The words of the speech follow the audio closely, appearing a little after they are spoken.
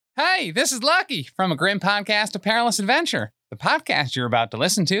Hey, this is Lucky from A Grim Podcast, A Perilous Adventure. The podcast you're about to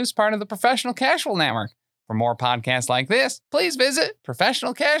listen to is part of the Professional Casual Network. For more podcasts like this, please visit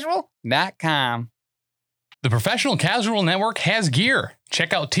professionalcasual.com. The Professional Casual Network has gear.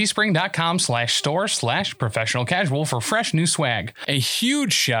 Check out teespring.com/store/professionalcasual for fresh new swag. A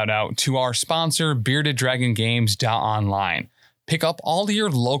huge shout out to our sponsor, BeardedDragonGames.online. Pick up all your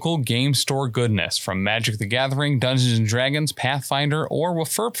local game store goodness from Magic the Gathering, Dungeons & Dragons, Pathfinder, or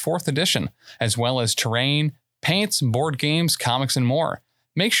WFRP 4th Edition, as well as terrain, paints, board games, comics, and more.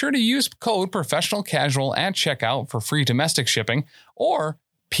 Make sure to use code Professional Casual at checkout for free domestic shipping, or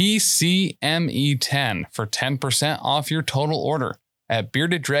PCME10 for 10% off your total order at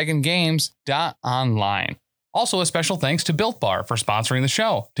BeardedDragonGames.online. Also, a special thanks to Built Bar for sponsoring the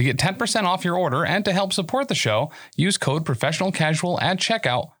show. To get 10% off your order and to help support the show, use code Professional Casual at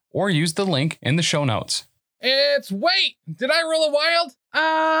checkout or use the link in the show notes. Wait, did I roll a wild?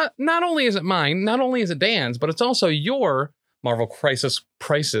 Not only is it mine, not only is it Dan's, but it's also your Marvel Crisis.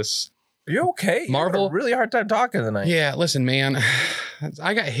 Are you okay? Marvel. You had a really hard time talking tonight. Yeah, listen, man.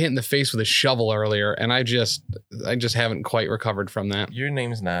 I got hit in the face with a shovel earlier, and I just haven't quite recovered from that. Your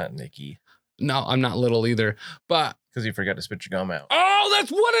name's not Nikki. No, I'm not little either, but... Because you forgot to spit your gum out. Oh,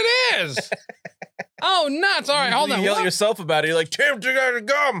 that's what it is! Oh, nuts. All right, hold on. You yell at yourself about it. You're like, Tim, you got your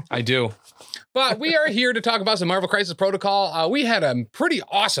gum. I do. But we are here to talk about some Marvel Crisis Protocol. We had a pretty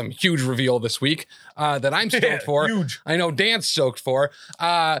awesome, huge reveal this week that I'm stoked for. Huge. I know Dan's stoked for.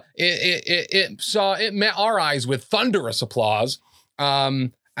 It met our eyes with thunderous applause.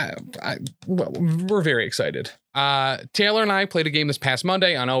 We're very excited. Taylor and I played a game this past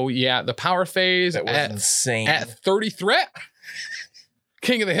Monday on the Power Phase. That was insane. At 30 Threat.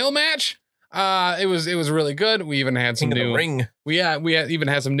 King of the Hill match. It was really good. We even had some King of new the Ring. We even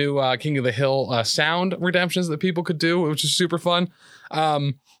had some new King of the Hill sound redemptions that people could do, which is super fun.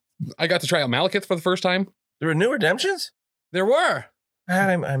 I got to try out Malekith for the first time. There were new redemptions? There were.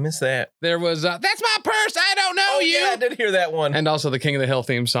 I missed that. There was that's my purse. I don't know you. Yeah, I did hear that one. And also the King of the Hill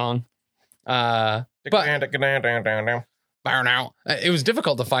theme song. But it was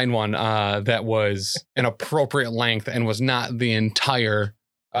difficult to find one that was an appropriate length and was not the entire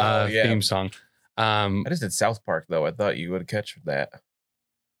theme song. I just did South Park though. I thought you would catch that.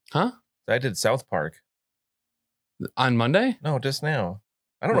 Huh? I did South Park on Monday. No, just now.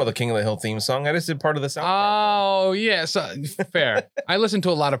 I don't know the King of the Hill theme song. I just did part of the South Park. Oh yeah, so, fair. I listen to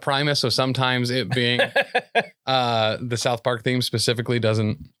a lot of Primus, so sometimes it being the South Park theme specifically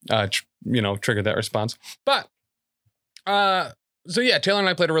doesn't trigger that response. But so yeah, Taylor and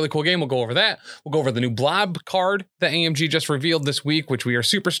I played a really cool game. We'll go over that. We'll go over the new Blob card that AMG just revealed this week, which we are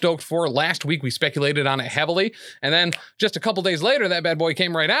super stoked for. Last week, we speculated on it heavily. And then just a couple days later, that bad boy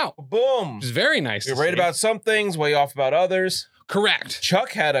came right out. Boom. Which is very nice. You're right about some things, way off about others. Correct.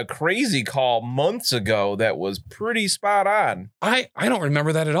 Chuck had a crazy call months ago that was pretty spot on. I don't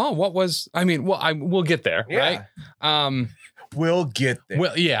remember that at all. What was, we'll get there, Yeah. right? We'll get there.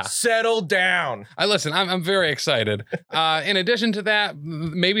 Well, yeah. Settle down. Listen, I'm very excited. In addition to that,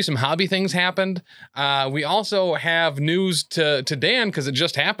 maybe some hobby things happened. We also have news to Dan because it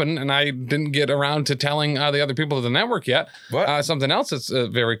just happened and I didn't get around to telling the other people of the network yet. What? Something else that's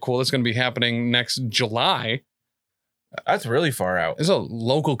very cool that's going to be happening next July. That's really far out. There's a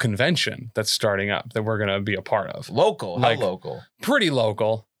local convention that's starting up that we're going to be a part of. Local? Like, How local? Pretty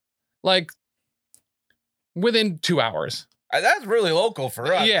local. Like within 2 hours. That's really local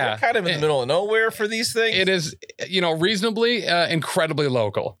for us. Yeah. We're kind of in the middle of nowhere for these things. It is, reasonably, incredibly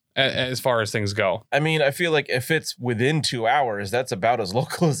local as far as things go. I mean, I feel like if it's within 2 hours, that's about as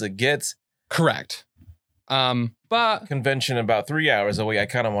local as it gets. Correct. But convention about 3 hours away. I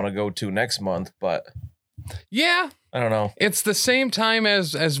kind of want to go to next month, but yeah, I don't know. It's the same time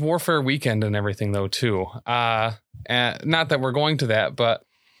as Warfare Weekend and everything though too. Not that we're going to that, but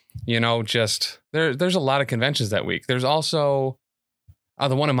just there's a lot of conventions that week. There's also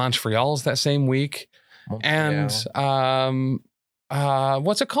the one in Montreal is that same week. And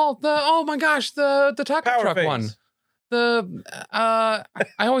what's it called? The taco Power truck Phase. one. I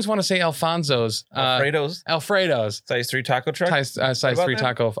always want to say Alfonso's. Alfredo's. Size 3 taco truck? Size 3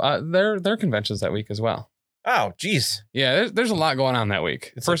 taco. Their conventions that week as well. Oh, geez. Yeah, there's a lot going on that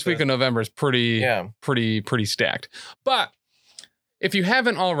week. First week of November is pretty stacked. But if you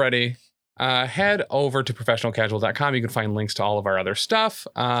haven't already, head over to professionalcasual.com. You can find links to all of our other stuff,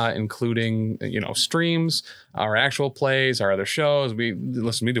 including, streams, our actual plays, our other shows. We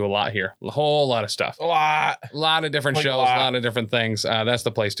do a lot here, a whole lot of stuff, a lot of different shows, a lot of different things. That's the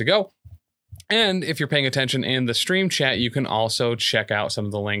place to go. And if you're paying attention in the stream chat, you can also check out some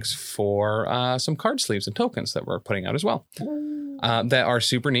of the links for some card sleeves and tokens that we're putting out as well. that are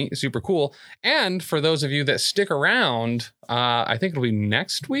super neat, super cool. And for those of you that stick around, I think it'll be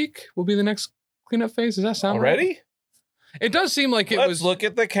next week will be the next cleanup phase. Does that sound already? Right? It does seem like Let's look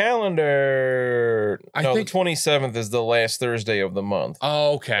at the calendar. I think the 27th is the last Thursday of the month.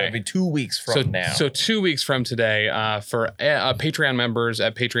 Oh, okay. It'll be 2 weeks from now. So 2 weeks from today, for Patreon members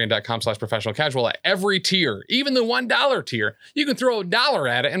at patreon.com/professionalcasual at every tier, even the $1 tier, you can throw $1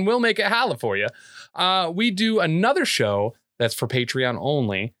 at it and we'll make it holla for you. We do another show that's for Patreon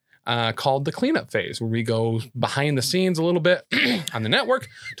only, called The Cleanup Phase, where we go behind the scenes a little bit on the network,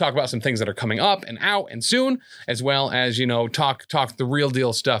 talk about some things that are coming up and out and soon, as well as, talk the real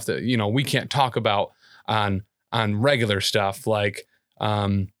deal stuff that, we can't talk about on regular stuff, like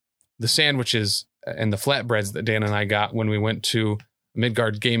the sandwiches and the flatbreads that Dan and I got when we went to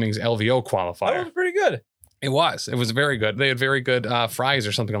Midgard Gaming's LVO qualifier. That was pretty good. It was very good. They had very good fries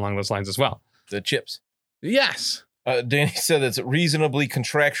or something along those lines as well. The chips. Yes. Danny said it's reasonably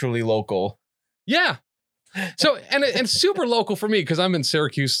contractually local. Yeah. So, and it's super local for me because I'm in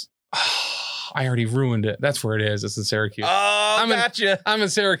Syracuse. Oh, I already ruined it. That's where it is. It's in Syracuse. Oh, gotcha. I'm in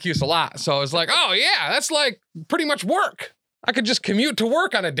Syracuse a lot. So I was like, oh, yeah, that's like pretty much work. I could just commute to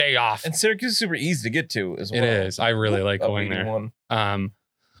work on a day off. And Syracuse is super easy to get to as well. It is. I really like going there.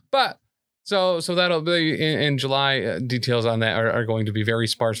 But so that'll be in July. Details on that are going to be very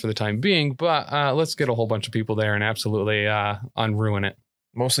sparse for the time being. But let's get a whole bunch of people there and absolutely unruin it.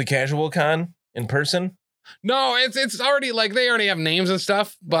 Mostly casual con in person? No, it's already like they already have names and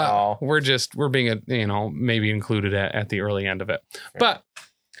stuff, but we're being maybe included at the early end of it. Fair. But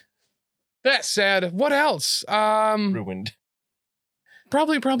that said, what else? Ruined.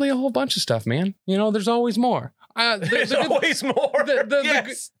 Probably a whole bunch of stuff, man. There's always more. There's always more.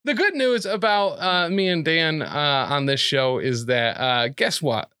 The good news about me and Dan on this show is that guess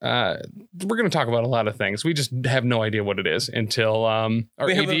what? We're going to talk about a lot of things. We just have no idea what it is until our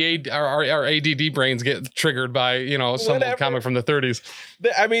ADD brains get triggered by some old comic from the 30s.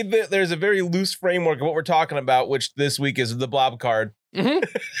 I mean, there's a very loose framework of what we're talking about, which this week is the Blob card.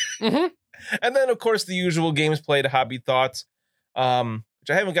 Mm-hmm. Mm-hmm. And then, of course, the usual games played, hobby thoughts. Which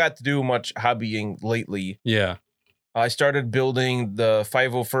I haven't got to do much hobbying lately. Yeah. I started building the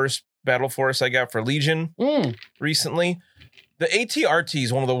 501st Battle Force I got for Legion recently. The ATRT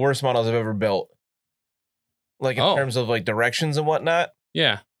is one of the worst models I've ever built. Like in terms of like directions and whatnot.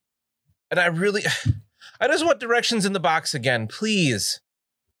 Yeah. And I just want directions in the box again, please.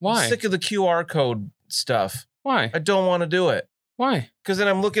 Why? I'm sick of the QR code stuff. Why? I don't want to do it. Why? Because then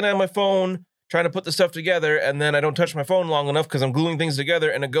I'm looking at my phone trying to put the stuff together, and then I don't touch my phone long enough because I'm gluing things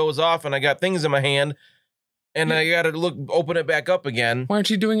together, and it goes off, and I got things in my hand, and I got to open it back up again. Why aren't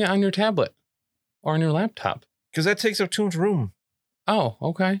you doing it on your tablet or on your laptop? Because that takes up too much room. Oh,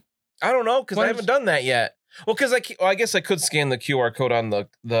 okay. I don't know, because I haven't done that yet. Well, because I guess I could scan the QR code on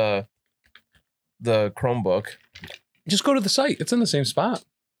the Chromebook. Just go to the site. It's in the same spot,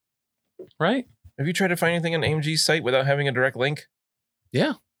 right? Have you tried to find anything on AMG's site without having a direct link?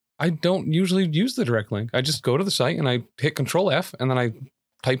 Yeah. I don't usually use the direct link. I just go to the site and I hit Control F and then I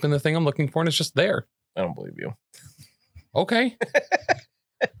type in the thing I'm looking for and it's just there. I don't believe you. Okay.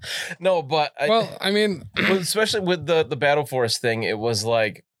 No, but especially with the Battle Force thing, it was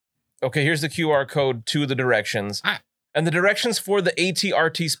like, okay, here's the QR code to the directions. And the directions for the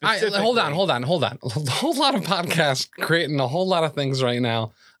ATRT specifically. Hold on. A whole lot of podcasts creating a whole lot of things right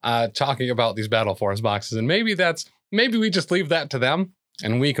now, talking about these Battle Force boxes. And maybe we just leave that to them.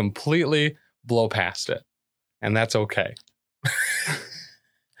 And we completely blow past it. And that's okay.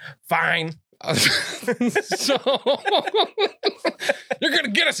 Fine. So you're going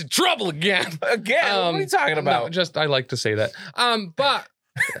to get us in trouble again. Again? What are you talking about? No, I like to say that. But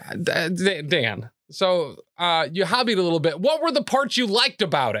Dan, so you hobbied a little bit. What were the parts you liked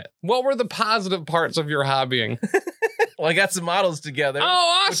about it? What were the positive parts of your hobbying? Well, I got some models together.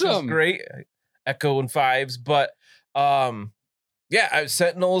 Oh, awesome. Which was great. Echo and Fives. But yeah,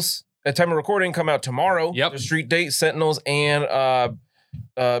 Sentinels, at time of recording, come out tomorrow. Yep. The street date, Sentinels, and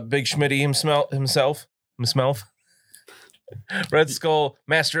Big Schmitty himself. Red Skull,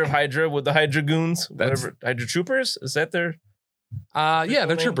 Master of Hydra with the Hydra Goons. Whatever. Hydra Troopers? Is that their... yeah, they're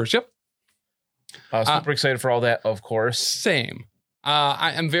name? Troopers, yep. Super excited for all that, of course. Same.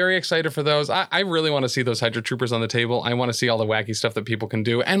 I am very excited for those. I really want to see those Hydra Troopers on the table. I want to see all the wacky stuff that people can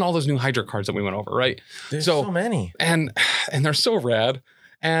do and all those new Hydra cards that we went over, right? There's so many. And they're so rad.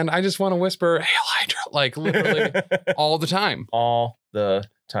 And I just want to whisper, "Hail Hydra," like literally all the time. All the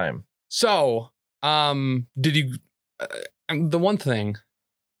time. So, did you... the one thing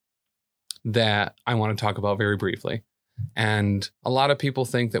that I want to talk about very briefly, and a lot of people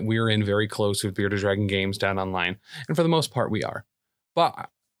think that we're in very close with Bearded Dragon Games down online. And for the most part, we are. But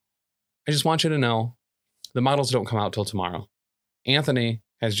I just want you to know the models don't come out till tomorrow. Anthony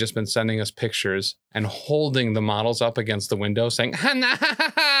has just been sending us pictures and holding the models up against the window saying,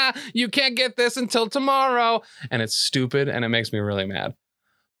 you can't get this until tomorrow. And it's stupid and it makes me really mad.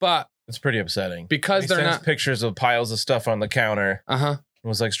 But it's pretty upsetting because they're not pictures of piles of stuff on the counter. Uh-huh. It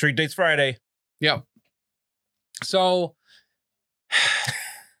was like street dates Friday. Yep. So,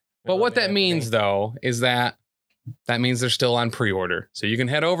 but what that means though is that means they're still on pre-order. So you can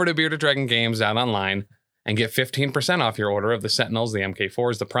head over to Bearded Dragon Games out online and get 15% off your order of the Sentinels, the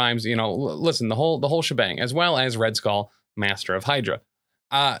MK4s, the Primes, listen, the whole shebang, as well as Red Skull, Master of Hydra.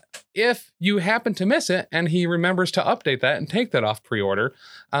 If you happen to miss it and he remembers to update that and take that off pre-order,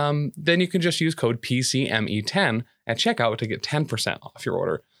 then you can just use code PCME10 at checkout to get 10% off your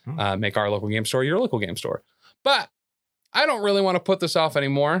order. Make our local game store your local game store. But I don't really want to put this off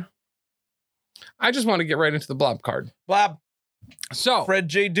anymore. I just want to get right into the Blob card. Blob. So Fred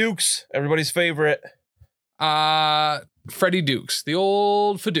J. Dukes, everybody's favorite. Freddie Dukes, the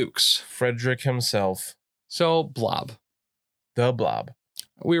old Fadukes. Frederick himself. So Blob. The Blob.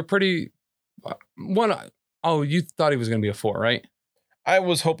 We were pretty... you thought he was going to be a 4, right? I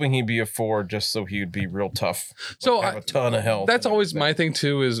was hoping he'd be a 4 just so he'd be real tough. So have a ton of health. That's always my thing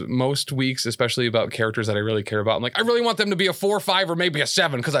too, is most weeks, especially about characters that I really care about. I'm like, I really want them to be a 4, 5, or maybe a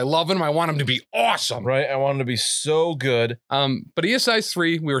 7 because I love him. I want him to be awesome. Right. I want him to be so good. But he is size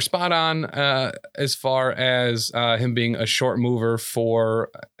 3. We were spot on as far as him being a short mover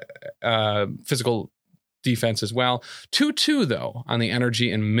for physical defense as well. 2/2 though on the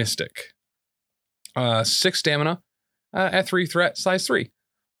energy and mystic. 6 stamina. At 3 threat, size 3.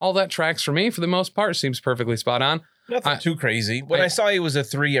 All that tracks for me for the most part. Seems perfectly spot on. Nothing too crazy. When I saw he was a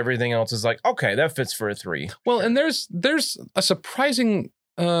 3, everything else is like, okay, that fits for a 3. Well, and there's a surprising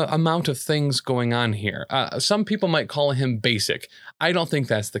amount of things going on here. Some people might call him basic. I don't think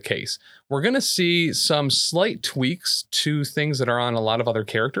that's the case. We're going to see some slight tweaks to things that are on a lot of other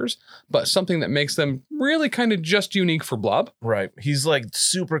characters, but something that makes them really kind of just unique for Blob. Right. He's like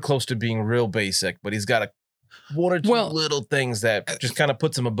super close to being real basic, but he's got one or two little things that just kind of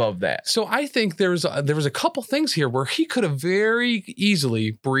puts him above that. So I think there was a couple things here where he could have very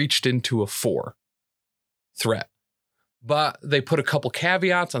easily breached into a 4 threat. But they put a couple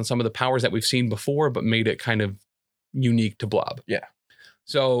caveats on some of the powers that we've seen before, but made it kind of unique to Blob. Yeah.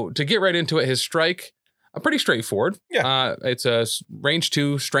 So to get right into it, his strike, pretty straightforward. Yeah. It's a range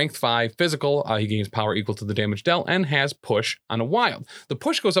 2, strength 5, physical. He gains power equal to the damage dealt and has push on a wild. The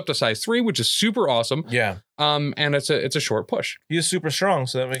push goes up to size 3, which is super awesome. Yeah. And it's a short push. He is super strong,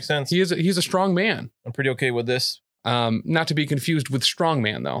 so that makes sense. He's a strong man. I'm pretty okay with this. Not to be confused with strong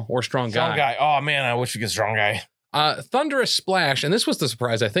man though, or strong guy. Strong guy. Oh man, I wish we get strong guy. Thunderous Splash, and this was the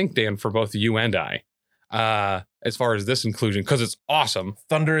surprise, I think, Dan, for both you and I, as far as this inclusion, because it's awesome.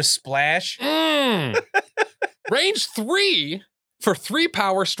 Thunderous Splash. Range 3 for 3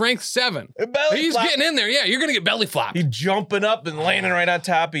 power, strength 7. He's getting in there. Yeah, you're going to get belly flop. He's jumping up and landing right on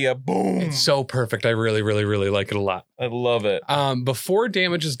top of you. Boom. It's so perfect. I really, really, really like it a lot. I love it. Before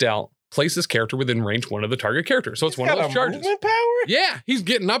damage is dealt, place this character within range 1 of the target character. So it's one of those charges. Movement power? Yeah, he's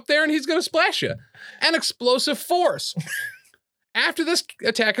getting up there and he's going to splash you. And explosive force. After this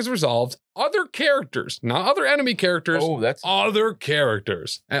attack is resolved, other characters, not other enemy characters, other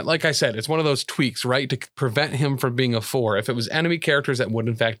characters. And like I said, it's one of those tweaks, right? To prevent him from being a 4. If it was enemy characters, that would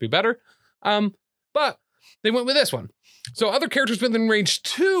in fact be better. But they went with this one. So other characters within range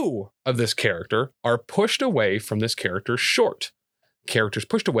 2 of this character are pushed away from this character's short. Characters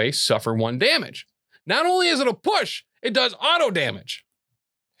pushed away suffer 1 damage. Not only is it a push, it does auto damage.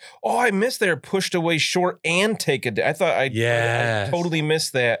 Oh, I missed there. Pushed away short and take a. I thought I totally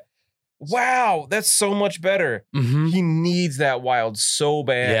missed that. Wow, that's so much better. Mm-hmm. He needs that wild so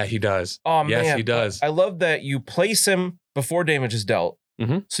bad. Yeah, he does. Oh yes, man, he does. I love that you place him before damage is dealt,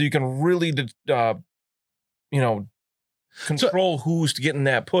 so you can really, control who's getting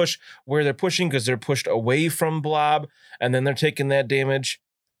that push, where they're pushing because they're pushed away from Blob, and then they're taking that damage.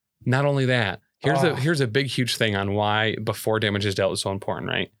 Not only that. Here's a big, huge thing on why before damage is dealt is so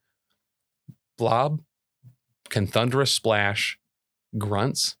important, right? Blob can Thunderous Splash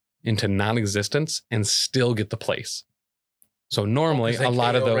grunts into non-existence and still get the place. So normally a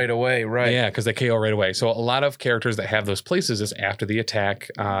lot of the right away, right? Yeah, because they KO right away. So a lot of characters that have those places is after the attack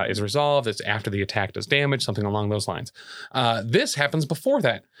is resolved. It's after the attack does damage, something along those lines. This happens before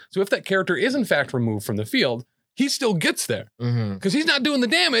that. So if that character is in fact removed from the field, he still gets there because he's not doing the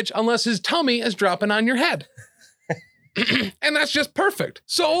damage unless his tummy is dropping on your head. And that's just perfect.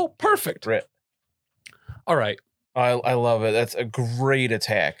 So perfect. Right. All right. I love it. That's a great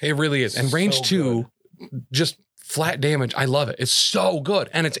attack. It really is. And range 2 just Flat damage. I love it. It's so good.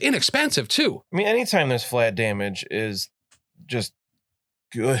 And it's inexpensive too. I mean, anytime there's flat damage is just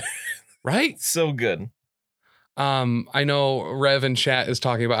good. Right? So good. I know Rev in chat is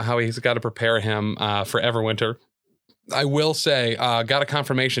talking about how he's got to prepare him for Everwinter. I will say, got a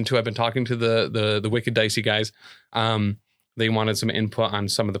confirmation too. I've been talking to the Wicked Dicey guys. They wanted some input on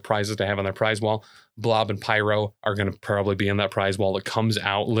some of the prizes to have on their prize wall. Blob and Pyro are going to probably be in that prize wall that comes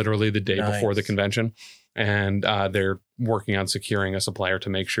out literally the day before the convention. And they're working on securing a supplier to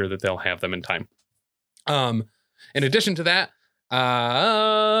make sure that they'll have them in time. In addition to that,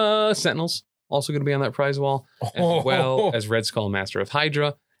 Sentinels also going to be on that prize wall, as well as Red Skull, Master of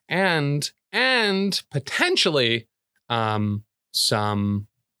Hydra, and potentially some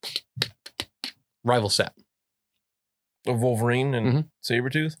rival set of Wolverine and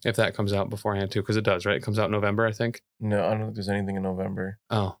Sabretooth, if that comes out beforehand too, because it does, right? It comes out in November, I think. No, I don't think there's anything in November.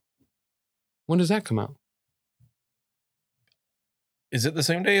 Oh, when does that come out? Is it the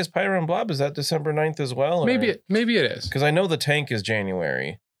same day as Pyro and Blob? Is that December 9th as well? Maybe it is. Because I know the tank is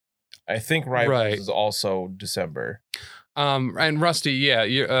January. I think Rivals is also December. And Rusty,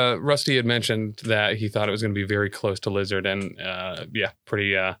 Rusty had mentioned that he thought it was going to be very close to Lizard, and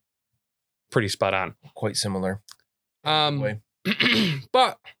pretty spot on. Quite similar.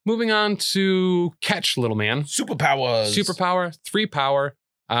 But moving on to Catch, little man. Superpower, 3 power,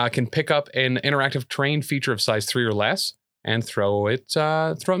 can pick up an interactive terrain feature of size 3 or less and throw it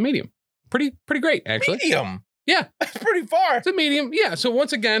medium. Pretty great, actually. Medium? Yeah. That's pretty far. It's a medium. Yeah. So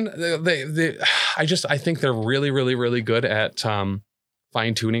once again, I think they're really, really, really good at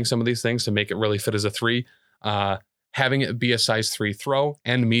fine tuning some of these things to make it really fit as a 3. Having it be a size 3 throw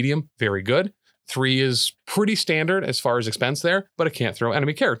and medium, very good. 3 is pretty standard as far as expense there, but it can't throw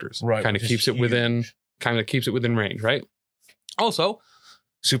enemy characters. Right. Kind of keeps it within range, right? Also,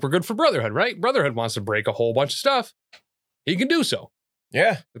 super good for Brotherhood, right? Brotherhood wants to break a whole bunch of stuff. He can do so.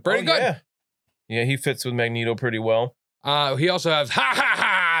 Yeah. Pretty good. Yeah. Yeah, he fits with Magneto pretty well. He also has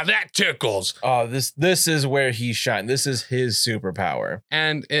that tickles. Oh, this is where he shines. This is his superpower.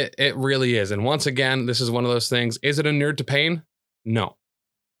 And it really is. And once again, this is one of those things. Is it a nerd to pain? No.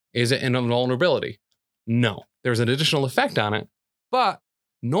 Is it an invulnerability? No. There's an additional effect on it, but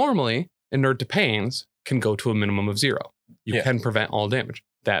normally a nerd to pains can go to a minimum of 0. You can prevent all damage.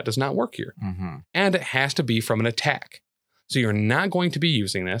 That does not work here. Mm-hmm. And it has to be from an attack. So you're not going to be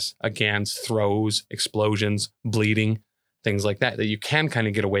using this against throws, explosions, bleeding, things like that you can kind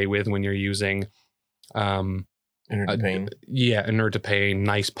of get away with when you're using Inert to Pain. Yeah, Inert to Pain,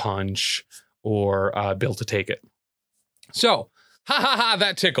 Nice Punch, or Built to Take It. So,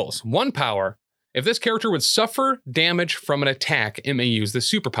 that tickles. 1 power. If this character would suffer damage from an attack, it may use the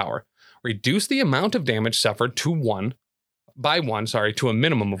superpower. Reduce the amount of damage suffered to a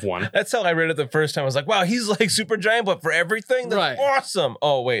minimum of 1. That's how I read it the first time. I was like, wow, he's like super giant, but for everything? That's awesome.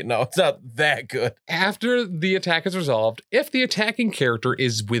 Oh, wait, no, it's not that good. After the attack is resolved, if the attacking character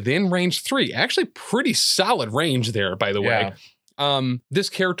is within range 3, actually pretty solid range there, by the way, this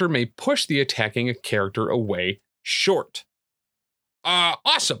character may push the attacking character away short.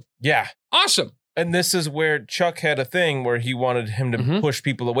 Awesome. Yeah. Awesome. And this is where Chuck had a thing where he wanted him to push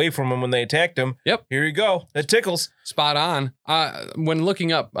people away from him when they attacked him. Yep. Here you go. It tickles. Spot on. When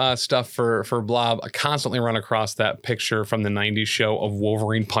looking up stuff for Blob, I constantly run across that picture from the 90s show of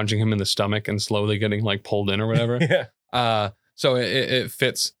Wolverine punching him in the stomach and slowly getting like pulled in or whatever. Yeah. So it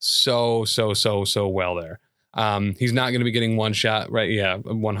fits so well there. He's not going to be getting one shot, right? Yeah,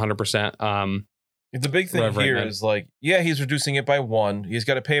 100%. The big thing here is like, he's reducing it by 1. He's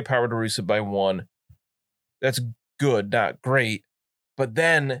got to pay a power to reduce it by 1. That's good, not great. But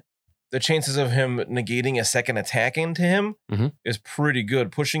then the chances of him negating a second attack into him is pretty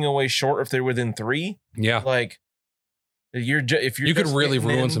good. Pushing away short if they're within 3. Yeah. Like, you could really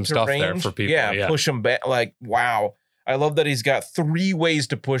ruin some stuff range, there for people. Yeah, push them back. Like, wow. I love that he's got 3 ways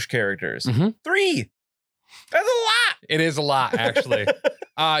to push characters. 3. That's a lot. It is a lot, actually.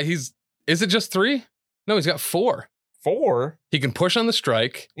 Is it just 3? No, he's got 4. 4? He can push on the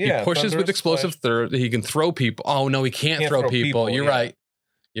strike. Yeah, he pushes with explosive third. He can throw people. Oh, no, he can't throw people. You're right.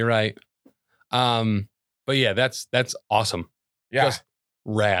 You're right. But yeah, that's awesome. Yeah. Just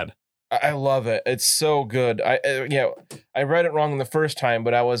rad. I love it. It's so good. I read it wrong the first time,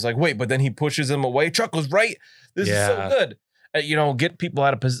 but I was like, wait, but then he pushes him away. Chuck was right. This is so good. Get people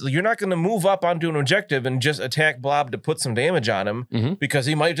out of position. You're not going to move up onto an objective and just attack Blob to put some damage on him because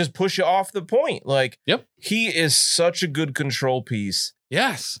he might just push you off the point. Like, he is such a good control piece.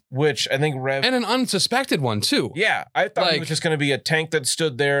 Yes. Which I think Rev... And an unsuspected one, too. Yeah. I thought he was just going to be a tank that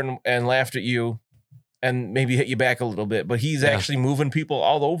stood there and laughed at you and maybe hit you back a little bit. But he's actually moving people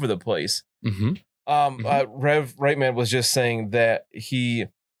all over the place. Rev Rightman was just saying that he.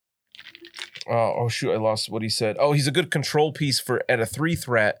 Oh shoot! I lost what he said. Oh, he's a good control piece for at a 3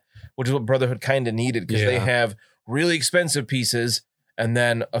 threat, which is what Brotherhood kind of needed because they have really expensive pieces and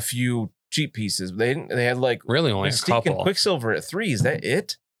then a few cheap pieces. They had like really only Mystique a couple. and Quicksilver at 3. Is that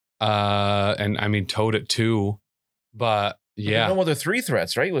it? And I mean Toad at 2, but yeah, no other 3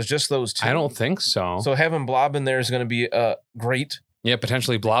 threats, right? It was just those 2. I don't think so. So having Blob in there is going to be great. Yeah,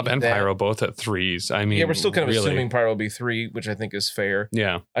 potentially Blob and Pyro both at 3s. I mean, yeah, we're still kind of assuming Pyro will be 3, which I think is fair.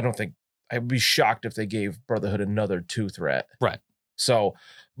 Yeah, I'd be shocked if they gave Brotherhood another 2 threat. Right. So,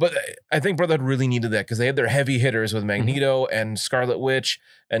 but I think Brotherhood really needed that because they had their heavy hitters with Magneto and Scarlet Witch,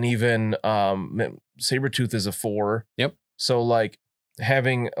 and even Sabretooth is a 4. Yep. So like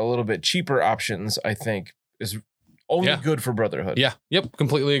having a little bit cheaper options, I think, is only good for Brotherhood. Yeah. Yep.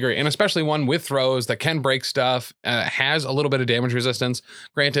 Completely agree. And especially one with throws that can break stuff, has a little bit of damage resistance.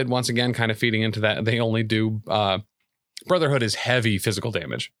 Granted, once again, kind of feeding into that, they only do Brotherhood is heavy physical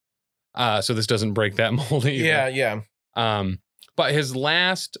damage. So this doesn't break that mold either. Yeah. But his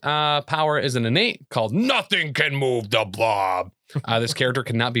last power is an innate called Nothing Can Move the Blob. This character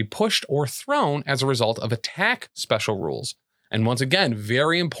cannot be pushed or thrown as a result of attack special rules. And once again,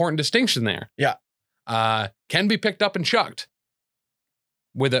 very important distinction there. Yeah. Can be picked up and chucked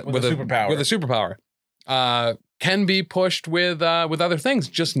with a superpower. Can be pushed with other things,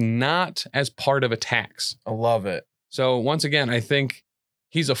 just not as part of attacks. I love it. So once again, I think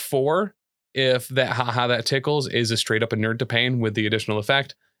he's a 4 if that haha that tickles is a straight up a nerd to pain with the additional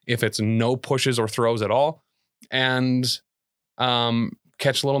effect. If it's no pushes or throws at all, and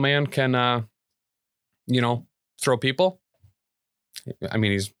Catch Little Man can throw people. I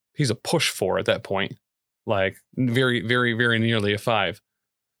mean he's a push 4 at that point, like very very very nearly a 5,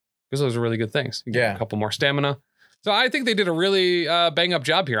 because those are really good things. You get a couple more stamina. So I think they did a really bang up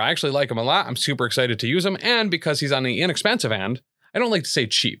job here. I actually like him a lot. I'm super excited to use him, and because he's on the inexpensive end. I don't like to say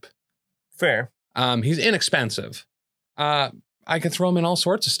cheap. Fair. He's inexpensive. I can throw him in all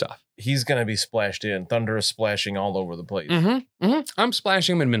sorts of stuff. He's going to be splashed in. Thunder is splashing all over the place. I'm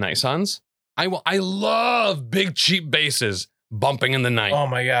splashing him in Midnight Suns. I love big cheap bases bumping in the night. Oh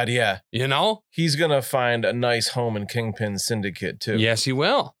my God, yeah. You know? He's going to find a nice home in Kingpin Syndicate too. Yes, he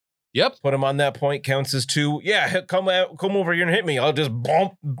will. Yep. Put him on that point, counts as 2. Yeah, come over here and hit me. I'll just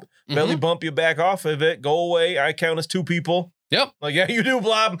belly bump you back off of it. Go away. I count as 2 people. Yep. Like, yeah, you do,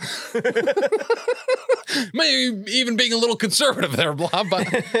 Blob. Maybe even being a little conservative there, Blob.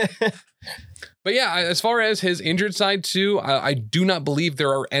 But yeah, as far as his injured side too, I do not believe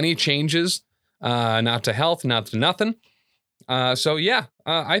there are any changes. Not to health, not to nothing. So yeah,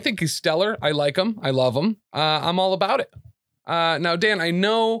 I think he's stellar. I like him. I love him. I'm all about it. Now, Dan, I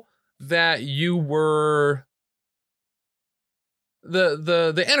know that you were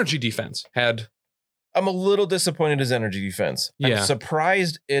the energy defense had. I'm a little disappointed his energy defense. Yeah. I'm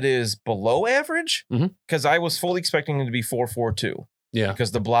surprised it is below average because I was fully expecting him to be 4.42. Yeah.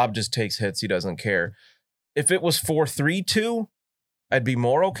 Because the Blob just takes hits. He doesn't care. If it was 4.32, I'd be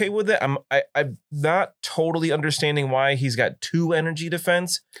more okay with it. I'm not totally understanding why he's got 2 energy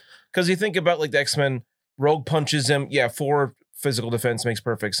defense. Because you think about like the X-Men, Rogue punches him. Yeah, 4 physical defense makes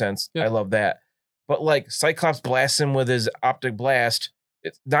perfect sense. Yeah. I love that. But like Cyclops blasts him with his optic blast.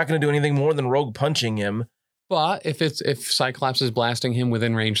 It's not going to do anything more than Rogue punching him. But if Cyclops is blasting him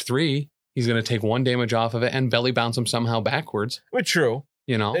within range 3, he's going to take 1 damage off of it and belly bounce him somehow backwards. But true.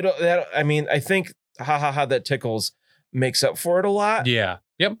 You know? I think that tickles makes up for it a lot. Yeah.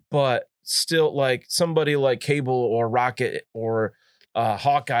 Yep. But still, like somebody like Cable or Rocket or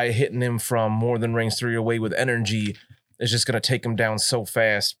Hawkeye hitting him from more than range 3 away with energy is just going to take him down so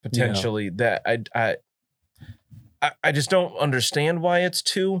fast, potentially, that I just don't understand why it's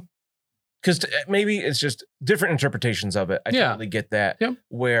 2. Because maybe it's just different interpretations of it. I totally get that. Yep.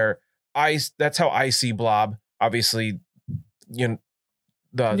 Where that's how I see Blob. Obviously, the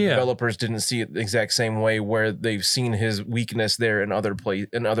developers didn't see it the exact same way, where they've seen his weakness there in other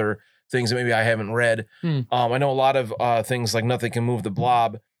things that maybe I haven't read. I know a lot of things like Nothing Can Move the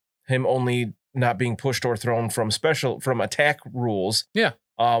Blob, him only not being pushed or thrown from attack rules. Yeah.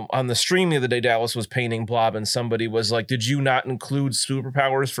 On the stream the other day, Dallas was painting Blob and somebody was like, did you not include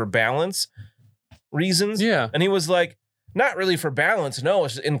superpowers for balance reasons? Yeah. And he was like, not really for balance. No,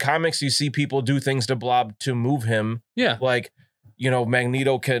 it's in comics, you see people do things to Blob to move him. Yeah. Like,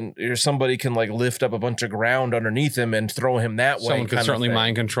 Magneto somebody can like lift up a bunch of ground underneath him and throw him that way. Someone could certainly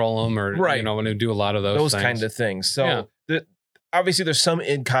mind control him or, when they do a lot of those things. Kind of things. So obviously there's some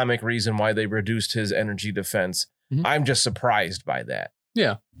in-comic reason why they reduced his energy defense. I'm just surprised by that.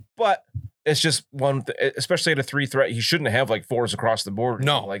 Yeah. But it's just one, especially at a 3 threat, he shouldn't have like 4s across the board.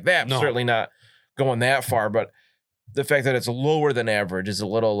 No. Like that. No. Certainly not going that far, but the fact that it's lower than average is a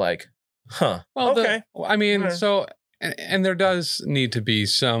little like, huh. Well, okay. I mean, so and there does need to be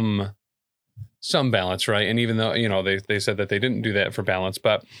some balance, right? And even though, you know, they said that they didn't do that for balance,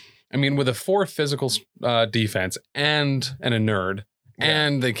 but I mean, with a 4 physical defense and a nerd,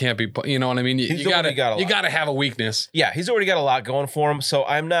 and they can't be, you know what I mean? You gotta have a weakness. Yeah, he's already got a lot going for him. So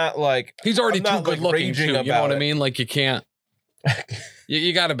I'm not like he's already too good looking. Too, you know what I mean? Like you can't.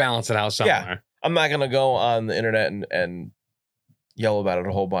 you got to balance it out somewhere. Yeah, I'm not gonna go on the internet and yell about it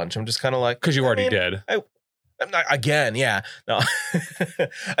a whole bunch. I'm just kind of like, because you already did. I'm not, again, yeah. No,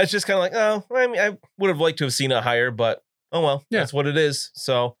 it's just kind of like, oh, I mean, I would have liked to have seen it higher, but oh well, that's what it is.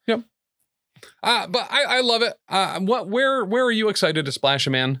 So yep. But I love it. Where are you excited to splash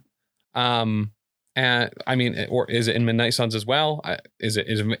him in? And I mean, or is it in Midnight Suns as well? Is it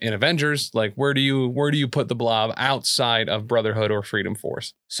in Avengers? Like, where do you put the Blob outside of Brotherhood or Freedom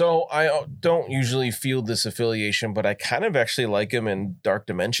Force? So I don't usually feel this affiliation, but I kind of actually like him in Dark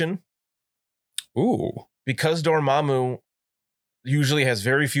Dimension. Ooh, because Dormammu usually has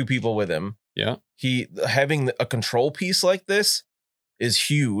very few people with him. Yeah, he having a control piece like this is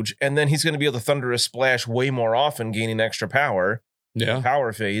huge, and then he's going to be able to Thunderous Splash way more often, gaining extra power. Yeah,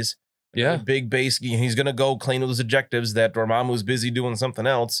 power phase. Yeah, big base. He's going to go claim those objectives that Dormammu's busy doing something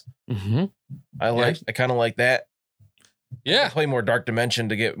else. Mm-hmm. I kind of like that. Yeah, I'll play more Dark Dimension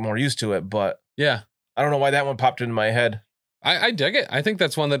to get more used to it, but yeah, I don't know why that one popped into my head. I dig it. I think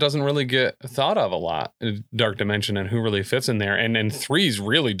that's one that doesn't really get thought of a lot. Dark Dimension and who really fits in there, and 3s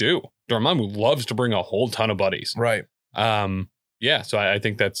really do. Dormammu loves to bring a whole ton of buddies. Right. Yeah. So I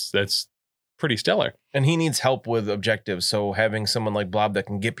think that's pretty stellar. And he needs help with objectives. So having someone like Blob that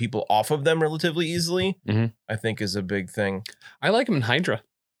can get people off of them relatively easily, I think is a big thing. I like him in Hydra.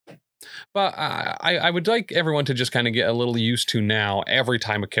 But I would like everyone to just kind of get a little used to now. Every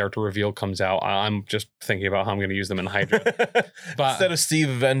time a character reveal comes out, I'm just thinking about how I'm going to use them in Hydra. But instead of Steve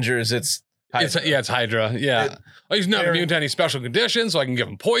Avengers, it's Hydra. It's Hydra. Yeah. He's not immune to any special conditions, so I can give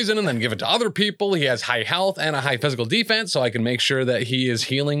him poison and then give it to other people. He has high health and a high physical defense, so I can make sure that he is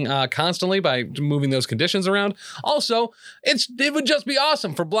healing constantly by moving those conditions around. Also, it would just be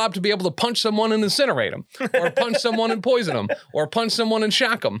awesome for Blob to be able to punch someone and incinerate him, or punch someone and poison them, or punch someone and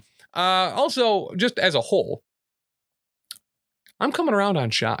shock them. Also, just as a whole, I'm coming around on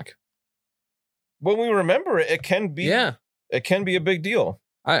shock. When we remember it, it can be a big deal.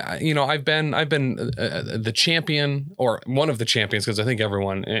 I've been the champion, or one of the champions, because I think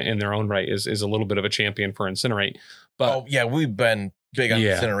everyone in their own right is a little bit of a champion for Incinerate. But we've been big on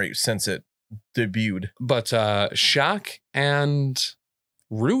Incinerate since it debuted. But Shock and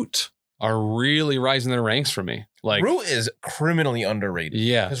Root are really rising their ranks for me. Like, Root is criminally underrated.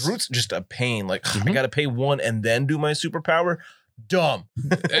 Yeah, because Root's just a pain. Like, I got to pay 1 and then do my superpower. Dumb.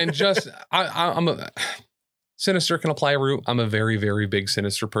 And just I'm a Sinister can apply Root. I'm a very, very big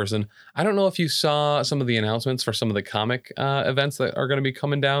Sinister person. I don't know if you saw some of the announcements for some of the comic events that are going to be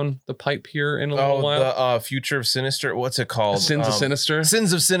coming down the pipe here in a little while. The Future of Sinister. What's it called? Sins of Sinister.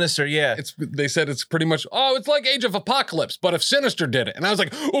 Sins of Sinister. Yeah. They said it's pretty much, it's like Age of Apocalypse, but if Sinister did it. And I was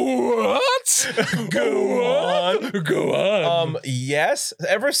like, what? Go on. Yes.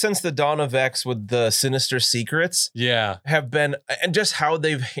 Ever since the dawn of X with the Sinister secrets. Yeah. Have been, and just how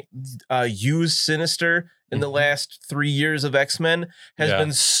they've used Sinister in the last 3 years of X-Men has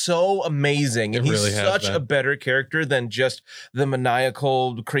been so amazing. And he's such a better character than just the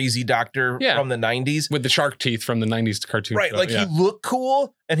maniacal, crazy doctor from the 90s. With the shark teeth from the 90s cartoon. Right. Like, he looked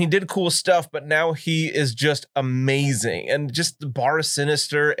cool and he did cool stuff, but now he is just amazing. And just the bar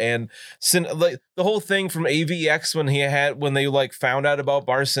Sinister and like the whole thing from AVX when they like found out about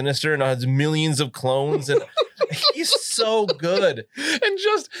Bar Sinister and has millions of clones and he's so good. And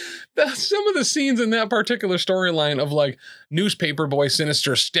just some of the scenes in that particular storyline of like newspaper boy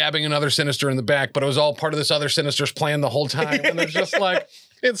Sinister stabbing another Sinister in the back, but it was all part of this other Sinister's plan the whole time. And it's just like,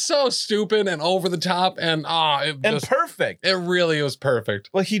 it's so stupid and over the top and perfect. It really was perfect.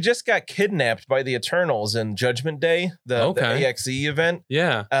 Well, he just got kidnapped by the Eternals in Judgment Day, the AXE event.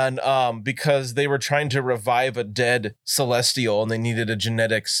 Yeah. And because they were trying to revive a dead Celestial and they needed a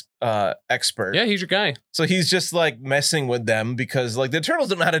genetics expert. Yeah, he's your guy. So he's just like messing with them because like the Eternals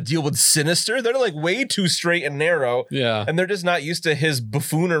don't know how to deal with Sinister. They're like way too straight and narrow. Yeah. And they're just not used to his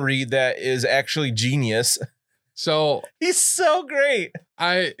buffoonery that is actually genius. So he's so great.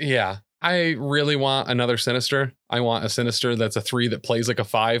 I really want another Sinister. I want a Sinister that's a 3 that plays like a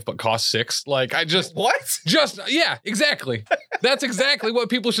 5 but costs 6. Like yeah, exactly. That's exactly what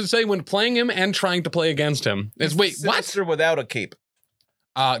people should say when playing him and trying to play against him. Is Sinister without a cape.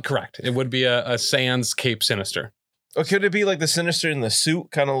 Correct. It would be a Sans cape Sinister. Or could it be like the Sinister in the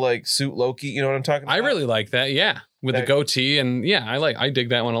suit, kind of like suit Loki? You know what I'm talking about? I really like that. Yeah, with the goatee, and yeah, I dig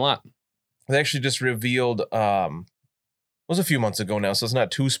that one a lot. They actually just revealed, it was a few months ago now, so it's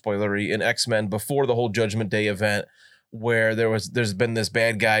not too spoilery, in X-Men before the whole Judgment Day event, where there's been this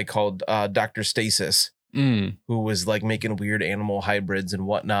bad guy called Dr. Stasis, who was like making weird animal hybrids and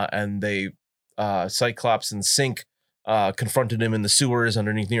whatnot, and they Cyclops and Synch confronted him in the sewers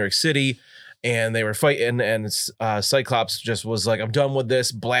underneath New York City, and they were fighting, and Cyclops just was like, I'm done with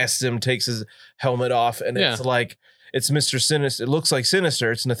this, blasts him, takes his helmet off, and it's like, it's Mr. Sinister. It looks like Sinister.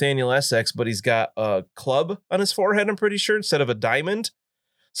 It's Nathaniel Essex, but he's got a club on his forehead, I'm pretty sure, instead of a diamond.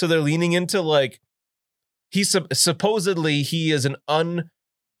 So they're leaning into like, supposedly he is an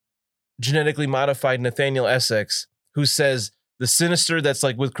ungenetically modified Nathaniel Essex who says the Sinister that's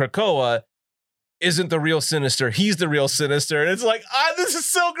like with Krakoa isn't the real Sinister. He's the real Sinister. And it's like, this is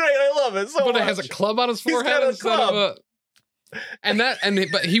so great. I love it so much. It has a club on his forehead. He's got a club.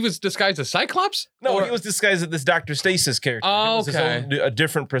 But he was disguised as Cyclops? No, he was disguised as this Dr. Stasis character. Oh, okay. A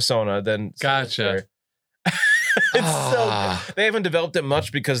different persona than Gotcha. It's so good. They haven't developed it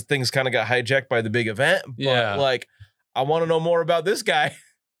much because things kind of got hijacked by the big event. But like, I want to know more about this guy.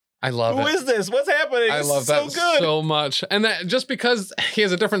 I love it. Who is this? What's happening? I love that so much. And that just because he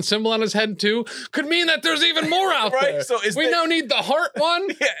has a different symbol on his head too, could mean that there's even more out there. So we now need the heart one.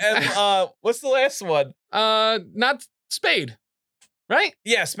 And what's the last one? Not Spade. Right?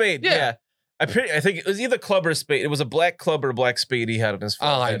 Yeah, Spade. Yeah. I think it was either club or spade. It was a black club or black spade he had on his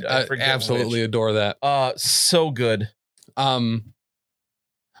forehead. I absolutely adore that. So good. But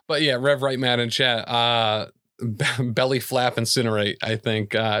yeah, Rev Right Mad in chat. Belly flap incinerate, I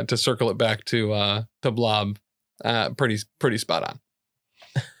think, to circle it back to Blob. Pretty spot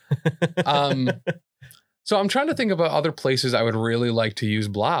on. So I'm trying to think about other places I would really like to use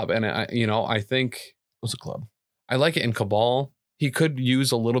Blob. And I think what's a club? I like it in Cabal. He could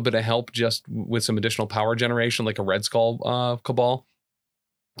use a little bit of help just with some additional power generation, like a Red Skull Cabal.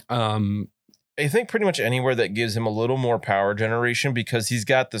 I think pretty much anywhere that gives him a little more power generation, because he's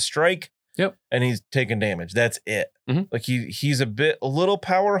got the strike. Yep. And he's taking damage. That's it. Mm-hmm. Like he's a little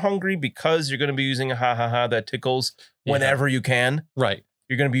power hungry, because you're going to be using a ha that tickles whenever you can. Right.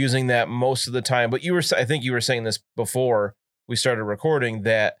 You're going to be using that most of the time. But I think you were saying this before we started recording,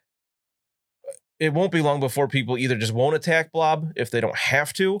 that it won't be long before people either just won't attack Blob if they don't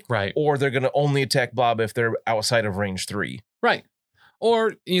have to, right, or they're going to only attack Blob if they're outside of range 3. Right.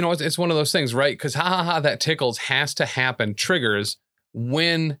 Or, it's one of those things, right? Because that tickles has to happen, triggers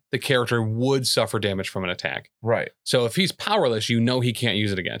when the character would suffer damage from an attack. Right. So if he's powerless, he can't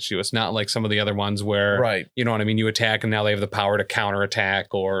use it against you. It's not like some of the other ones where, right, you know what I mean? You attack and now they have the power to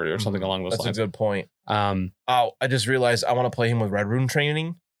counterattack or something along those lines. That's a good point. I just realized I want to play him with Red Rune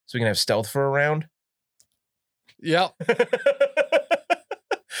training so we can have stealth for a round. Yep.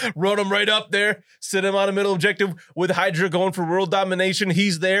 Run him right up there, sit him on a middle objective with Hydra going for world domination.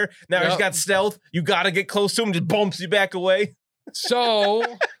 He's there. Now he's got stealth. You got to get close to him, just bumps you back away. So,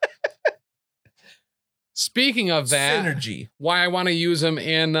 speaking of that, synergy. Why I want to use him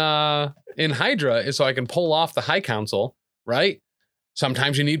in Hydra is so I can pull off the High Council, right?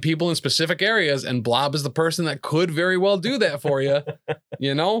 Sometimes you need people in specific areas, and Blob is the person that could very well do that for you.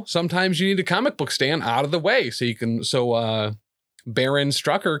 Sometimes you need a comic book stand out of the way so Baron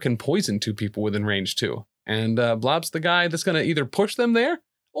Strucker can poison 2 people within range 2. And Blob's the guy that's going to either push them there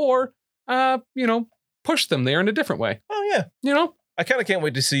or, push them there in a different way. Oh, yeah. I kind of can't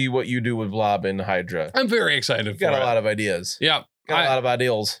wait to see what you do with Blob and Hydra. I'm very excited. You got a lot of ideas. Yeah. Got a lot of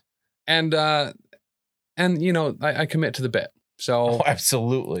ideals. And I commit to the bit. So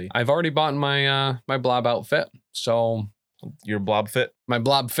absolutely. I've already bought my Blob outfit. So your Blob fit? My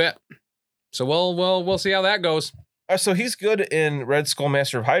Blob fit. So we'll see how that goes. So he's good in Red Skull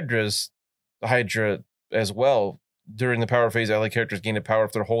Master of Hydra as well. During the power phase, ally characters gain a power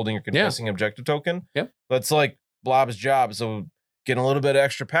if they're holding or contesting objective token. Yep. That's like Blob's job. So getting a little bit of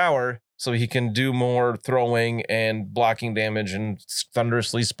extra power so he can do more throwing and blocking damage and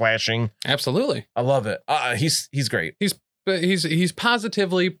thunderously splashing. Absolutely. I love it. He's great. He's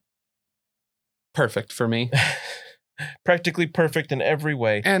positively perfect for me. Practically perfect in every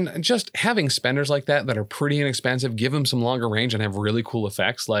way. And just having spenders like that are pretty inexpensive, give them some longer range and have really cool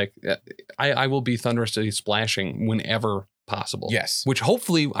effects. Like I will be thunderously splashing whenever possible. Yes. Which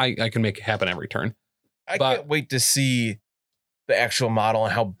hopefully I can make happen every turn. I can't wait to see the actual model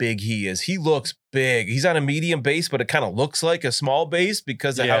and how big he is. He looks big. He's on a medium base, but it kind of looks like a small base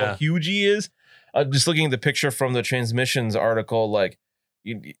because of how huge he is. Just looking at the picture from the Transmissions article, like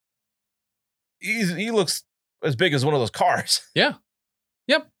he looks as big as one of those cars. Yeah.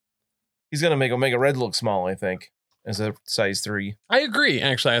 Yep. He's gonna make Omega Red look small, I think. as a size 3. I agree.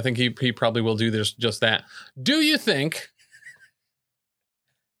 Actually, I think he probably will do this, just that. Do you think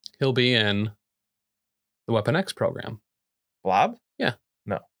he'll be in the Weapon X program? Blob? Yeah.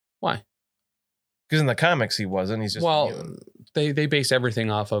 No. Why? Because in the comics he wasn't. He's just they base everything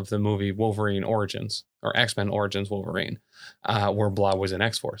off of the movie Wolverine Origins, or X-Men Origins Wolverine, where Blob was in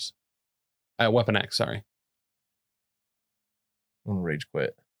X-Force. Weapon X, sorry. I'm gonna rage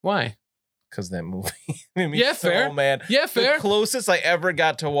quit. Why? Because that movie. Fair. Oh man. Yeah, fair. The closest I ever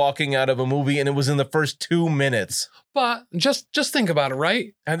got to walking out of a movie, and it was in the first 2 minutes. But just think about it,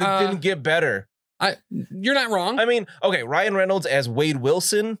 right? And it didn't get better. You're not wrong. I mean, okay, Ryan Reynolds as Wade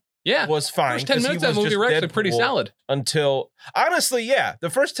Wilson was fine. First 10 minutes of that movie were actually pretty solid. Until, honestly, yeah, the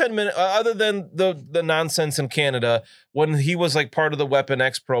first 10 minutes, other than the nonsense in Canada, when he was like part of the Weapon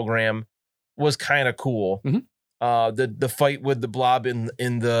X program, was kind of cool. Mm-hmm. The fight with the Blob in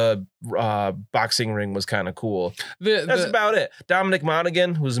the boxing ring was kind of cool. That's about it. Dominic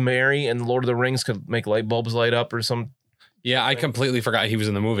Monaghan, who's Mary in Lord of the Rings, could make light bulbs light up or some. Yeah, I completely forgot he was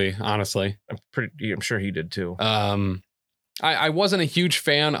in the movie, honestly. I'm sure he did too. I wasn't a huge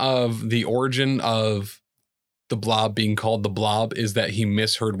fan of the origin of the Blob being called the Blob, is that he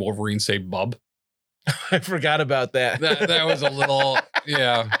misheard Wolverine say bub. I forgot about that. That was a little,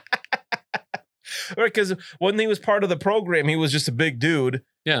 yeah. Right, because when he was part of the program, he was just a big dude.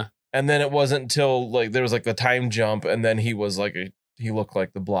 Yeah. And then it wasn't until like there was like the time jump, and then he was like he looked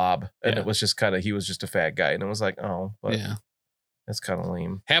like the Blob, and it was just kind of, he was just a fat guy, and it was like, oh, but yeah, that's kind of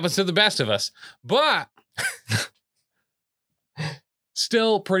lame. Happens to the best of us, but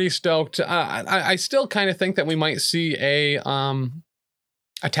still pretty stoked. I still kind of think that we might see a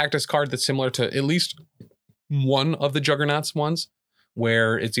Tactus card that's similar to at least one of the Juggernauts ones,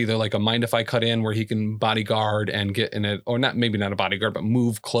 where it's either like a Mind If I Cut In, where he can bodyguard and get in it, or not, maybe not a bodyguard, but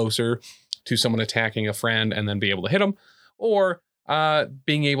move closer to someone attacking a friend and then be able to hit him, or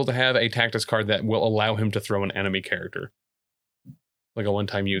being able to have a Tactus card that will allow him to throw an enemy character, like a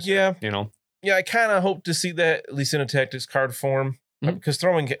one-time use. Yeah, you know. Yeah, I kind of hope to see that at least in a Tactus card form, because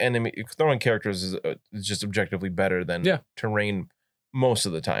throwing characters is just objectively better than terrain most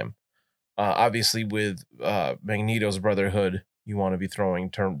of the time. Obviously, with Magneto's Brotherhood, you want to be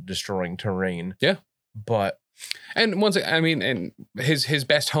destroying terrain. Yeah, but and once I mean, and his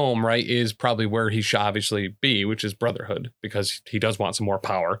best home, right, is probably where he should obviously be, which is Brotherhood, because he does want some more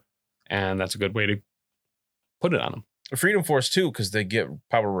power, and that's a good way to put it on him. Freedom Force too, because they get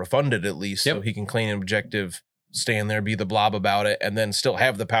power refunded at least, so he can claim an objective, stand there, be the Blob about it, and then still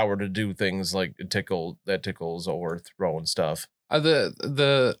have the power to do things like tickles or throwing stuff.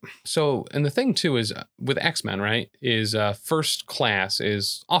 So and the thing too is with X-Men, right, is First Class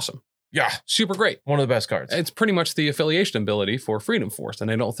is awesome. Yeah, super great. One of the best cards. It's pretty much the affiliation ability for Freedom Force,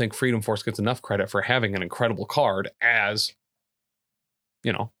 and I don't think Freedom Force gets enough credit for having an incredible card, as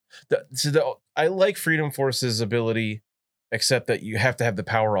you know. I like Freedom Force's ability, except that you have to have the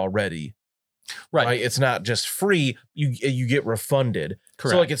power already. Right. It's not just free. You get refunded.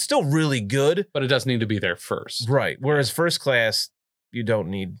 Correct. So like it's still really good, but it does need to be there first. Right. Whereas First Class, you don't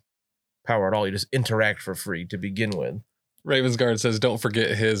need power at all. You just interact for free to begin with. Ravensguard says, don't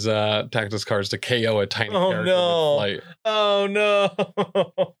forget his Tactus cards to KO a tiny character with flight. Oh no.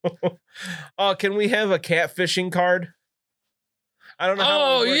 Can we have a catfishing card? I don't know how.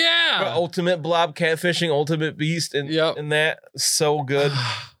 Oh yeah. Ultimate Blob catfishing, Ultimate Beast, and that so good.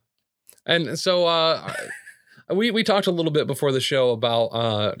 And so we talked a little bit before the show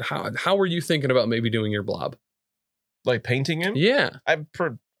about how were you thinking about maybe doing your Blob? Like painting him? Yeah.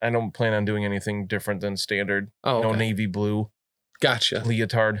 I don't plan on doing anything different than standard. Oh, okay. Navy blue. Gotcha.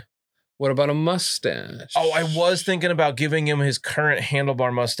 Leotard. What about a mustache? Oh, I was thinking about giving him his current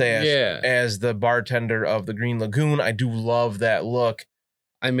handlebar mustache as the bartender of the Green Lagoon. I do love that look.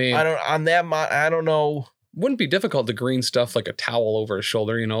 I mean, I don't know. Wouldn't be difficult to green stuff like a towel over his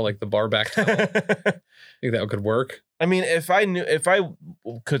shoulder, you know, like the bar back towel. I think that could work. I mean, if I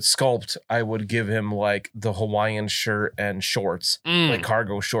could sculpt, I would give him like the Hawaiian shirt and shorts, like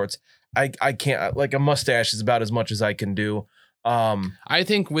cargo shorts. I can't, like a mustache is about as much as I can do. I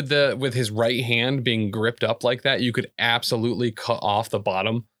think with his right hand being gripped up like that, you could absolutely cut off the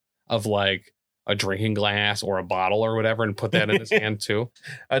bottom of like a drinking glass or a bottle or whatever and put that in his hand too.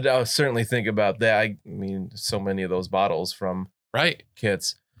 I'll certainly think about that. I mean, so many of those bottles from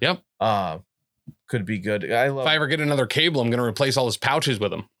kits. Yep. Could be good. If I ever get another Cable, I'm going to replace all his pouches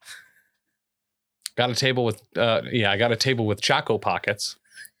with them. Got a table with, I got a table with Choco Pockets.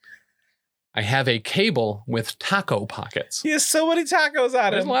 I have a Cable with taco pockets. He has so many tacos on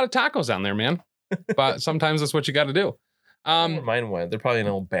him. There's a lot of tacos on there, man. But sometimes that's what you got to do. Where mine went. They're probably in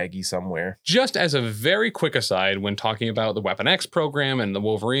an old baggie somewhere. Just as a very quick aside, when talking about the Weapon X program and the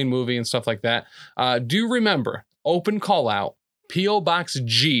Wolverine movie and stuff like that, do remember, open call out, P.O. Box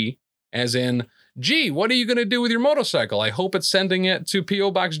G, as in, G, what are you going to do with your motorcycle? I hope it's sending it to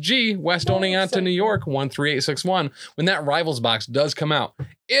P.O. Box G, West Oneonta, New York, 13861, when that Rivals box does come out.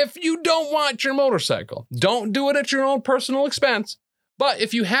 If you don't want your motorcycle, don't do it at your own personal expense. But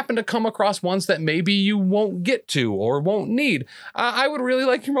if you happen to come across ones that maybe you won't get to or won't need, I would really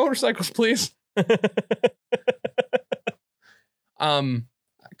like your motorcycles, please. Because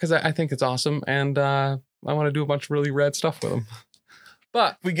I think it's awesome, and I want to do a bunch of really rad stuff with them.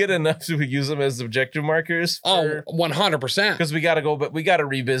 But we get enough so we use them as objective markers. 100%. Because we got to go, but we got to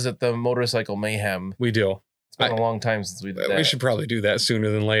revisit the motorcycle mayhem. We do. It's been a long time since we did that. We should probably do that sooner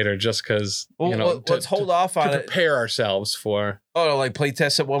than later, just because, let's hold off on it. Prepare ourselves for. Oh, like play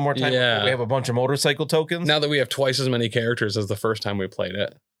test it one more time. Yeah. We have a bunch of motorcycle tokens. Now that we have twice as many characters as the first time we played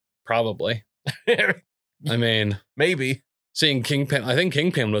it. Probably. I mean, maybe. Seeing Kingpin, I think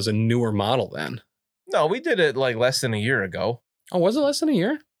Kingpin was a newer model then. No, we did it like less than a year ago. Oh, was it less than a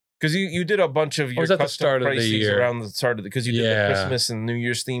year? Because you did a bunch of your was at the start of the year around the start of because you did the Christmas and New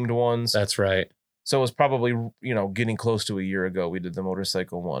Year's themed ones. That's right. So it was probably getting close to a year ago. We did the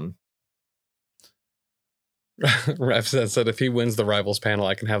motorcycle one. Rev said if he wins the Rivals panel,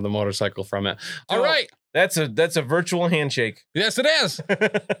 I can have the motorcycle from it. All right. That's a virtual handshake. Yes, it is.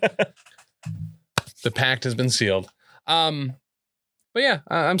 The pact has been sealed. But yeah,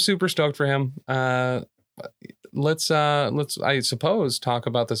 I'm super stoked for him. Let's I suppose talk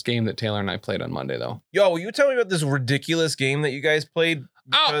about this game that Taylor and I played on Monday though. Yo, will you tell me about this ridiculous game that you guys played?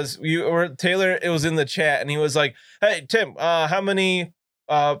 Because Taylor, it was in the chat and he was like, "Hey Tim, how many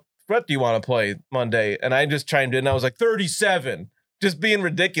what do you want to play Monday?" And I just chimed in and I was like 37, just being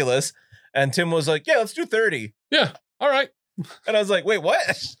ridiculous. And Tim was like, "Yeah, let's do 30." Yeah, all right. And I was like, "Wait, what?"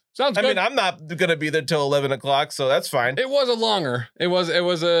 Sounds good. I mean, I'm not gonna be there till 11 o'clock, so that's fine. It was a longer. It was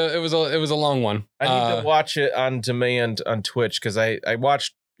a long one. I need to watch it on demand on Twitch because I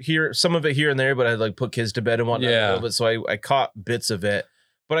watched some of it here and there, but I like put kids to bed and whatnot a little bit, so I caught bits of it.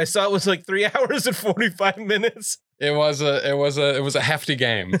 But I saw it was like 3 hours and 45 minutes. It was a hefty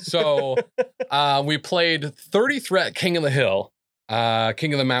game. So we played 30 Threat King of the Hill,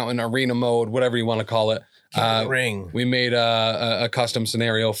 King of the Mountain, arena mode, whatever you want to call it. Ring. We made a custom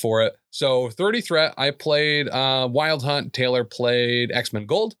scenario for it. So 30 Threat, I played Wild Hunt. Taylor played X-Men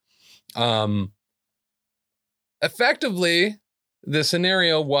Gold. Effectively, the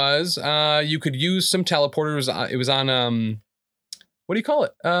scenario was you could use some teleporters. It was on what do you call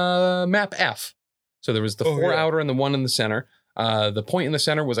it? Map F. So there was the four outer and the one in the center. The point in the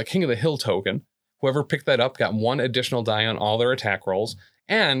center was a King of the Hill token. Whoever picked that up got 1 additional die on all their attack rolls,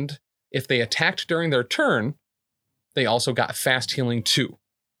 and if they attacked during their turn, they also got fast healing 2.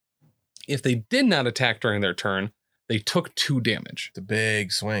 If they did not attack during their turn, they took 2 damage. The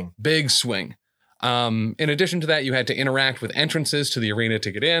big swing. Big swing. In addition to that, you had to interact with entrances to the arena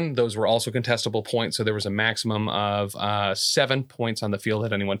to get in. Those were also contestable points, so there was a maximum of 7 points on the field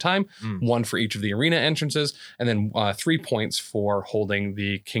at any one time, 1 for each of the arena entrances, and then 3 points for holding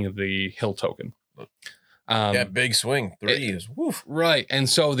the King of the Hill token. Big swing. 3 is woof. Right. And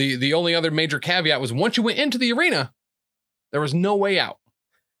so the only other major caveat was once you went into the arena, there was no way out.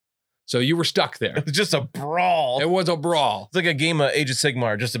 So you were stuck there. It was just a brawl. It was a brawl. It's like a game of Age of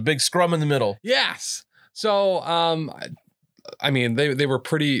Sigmar, just a big scrum in the middle. Yes. So I mean they were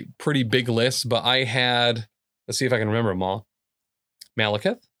pretty big lists, but I had, let's see if I can remember them all.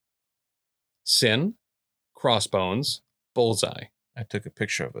 Malekith, Sin, Crossbones, Bullseye. I took a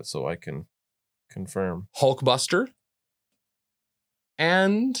picture of it so I can confirm. Hulkbuster.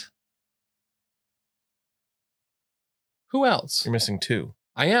 And who else? You're missing 2.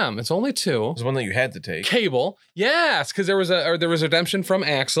 I am. It's only 2. There's one that you had to take. Cable. Yes, because there was redemption from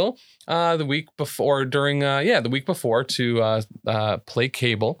Axel the week before the week before to play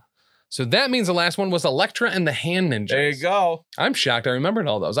Cable. So that means the last one was Elektra and the Hand Ninjas. There you go. I'm shocked I remembered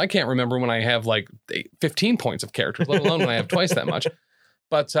all those. I can't remember when I have like 15 points of characters, let alone when I have twice that much.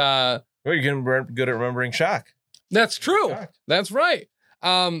 But well, you're getting good at remembering Shock. That's true. That's right.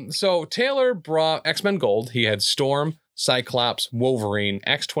 So Taylor brought X-Men Gold. He had Storm, Cyclops, Wolverine,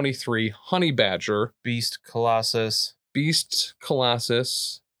 X-23, Honey Badger, Beast, Colossus,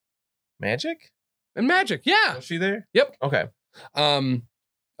 Magic? And Magic, yeah. Was she there? Yep. Okay.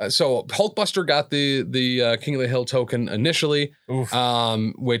 So Hulkbuster got the King of the Hill token initially,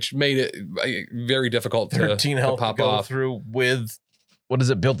 which made it very difficult to 13 health pop to go off through with, what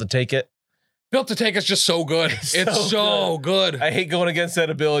is it, built to take it? Built to Take is just so good. It's so good. I hate going against that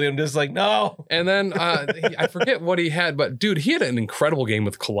ability. I'm just like, no. And then I forget what he had, but dude, he had an incredible game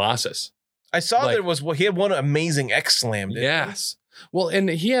with Colossus. I saw he had one amazing X Slam. Yes. Well, and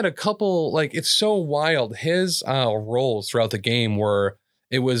he had a couple, like, it's so wild. His rolls throughout the game were,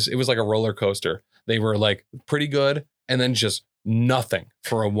 it was like a roller coaster. They were like pretty good and then just nothing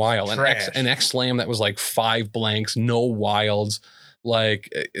for a while. An X Slam that was like 5 blanks, no wilds, like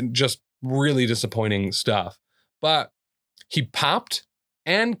just really disappointing stuff. But he popped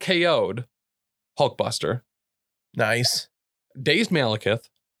and KO'd Hulkbuster. Nice. Dazed Malekith.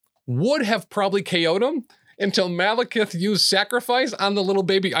 Would have probably KO'd him until Malekith used Sacrifice on the little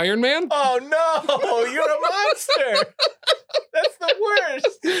baby Iron Man. Oh no, you're a monster. That's the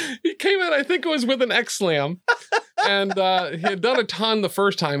worst. He came in, I think it was with an X Slam. And he had done a ton the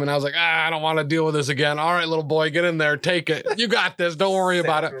first time. And I was like, I don't want to deal with this again. All right, little boy, get in there. Take it. You got this. Don't worry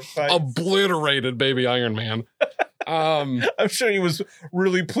about it. Obliterated baby Iron Man. I'm sure he was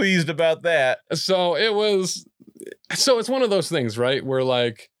really pleased about that. So it's one of those things, right? Where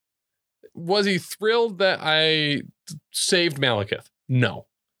like, was he thrilled that I saved Malekith? No.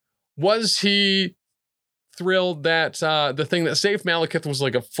 Was he thrilled that the thing that saved Malekith was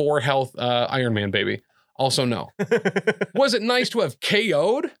like a 4 health Iron Man baby? Also no. Was it nice to have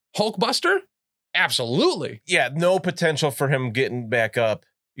KO'd Hulkbuster? Absolutely. Yeah, no potential for him getting back up,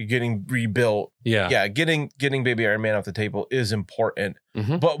 getting rebuilt. Yeah, getting baby Iron Man off the table is important.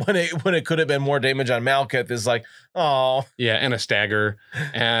 Mm-hmm. But when it could have been more damage on Malekith is like, oh. Yeah, and a stagger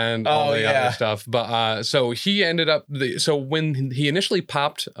and all the other stuff. But so he ended up so when he initially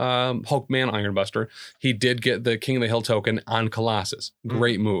popped Hulkman Ironbuster, he did get the King of the Hill token on Colossus.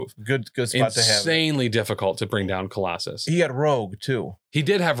 Great move. Good spot to have. Insanely difficult to bring down Colossus. He had Rogue too. He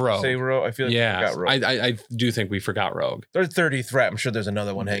did have Rogue. Say Rogue. I feel like we forgot Rogue. I do think we forgot Rogue. There's 30 threat. I'm sure there's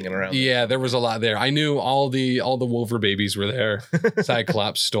another one hanging around. Yeah, there was a lot there. I knew all the Wolver babies were there.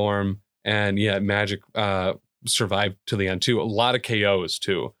 Cyclops, Storm, and Magic survived to the end too. A lot of KOs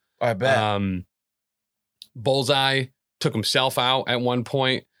too. I bet. Bullseye took himself out at one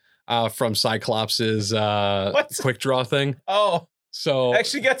point from Cyclops's quick draw thing. Oh, so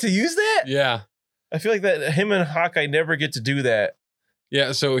actually got to use that? Yeah. I feel like that him and Hawkeye never get to do that.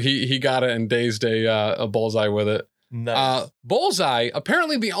 Yeah, so he got it and dazed a Bullseye with it. Nice. Bullseye,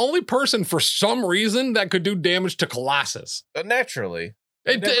 apparently the only person for some reason that could do damage to Colossus. Naturally.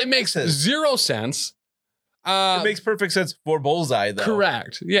 It makes zero sense. It makes perfect sense for Bullseye, though.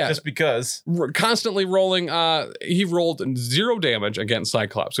 Correct. Yeah. Just because. Constantly rolling. He rolled 0 damage against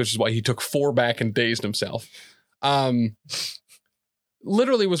Cyclops, which is why he took 4 back and dazed himself.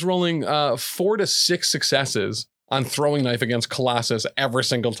 Literally was rolling 4 to 6 successes on throwing knife against Colossus every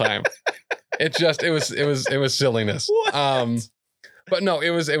single time. It was silliness. What? But no, it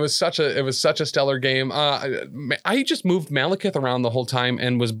was such a stellar game. I just moved Malekith around the whole time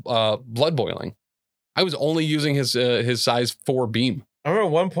and was blood boiling. I was only using his size 4 beam. I remember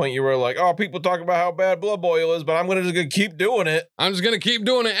at one point you were like, "Oh, people talk about how bad blood boil is, but I'm gonna keep doing it. I'm just gonna keep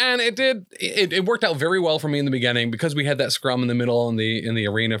doing it," and it did. It worked out very well for me in the beginning because we had that scrum in the middle in the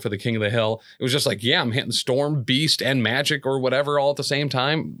arena for the King of the Hill. It was just like, yeah, I'm hitting Storm, Beast, and Magic or whatever all at the same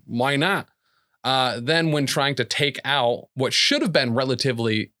time. Why not? Then when trying to take out what should have been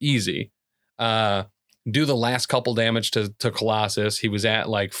relatively easy, do the last couple damage to Colossus. He was at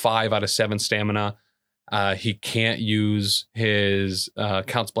like 5 out of 7 stamina. He can't use his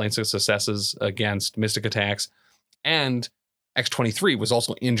Count's Blank successes against Mystic attacks. And X-23 was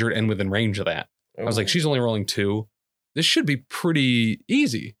also injured and within range of that. I was like, she's only rolling 2. This should be pretty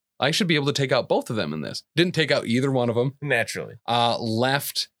easy. I should be able to take out both of them in this. Didn't take out either one of them. Naturally.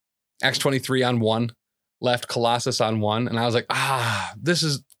 Left X-23 on 1. Left Colossus on 1. And I was like,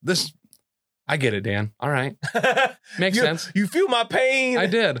 this. I get it, Dan. All right. Makes sense. You feel my pain. I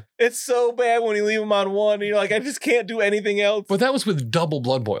did. It's so bad when you leave them on 1 and you're like, I just can't do anything else. But that was with double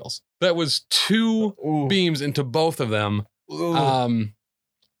blood boils. That was 2 beams into both of them.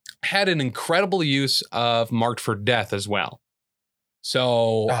 Had an incredible use of Marked for Death as well.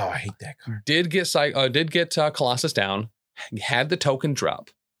 So I hate that card. Did get Colossus down. Had the token drop.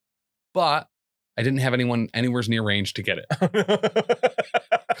 But I didn't have anyone anywhere near range to get it.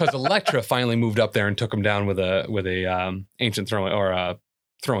 Because Elektra finally moved up there and took him down with a ancient throwing or a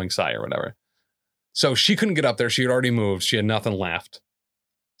throwing sai or whatever. So she couldn't get up there. She had already moved. She had nothing left.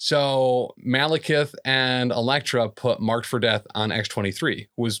 So Malekith and Elektra put Marked for Death on X-23,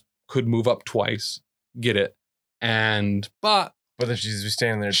 who could move up twice, get it, but then she's just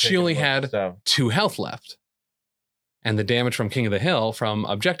standing there. She only had 2 health left, and the damage from King of the Hill from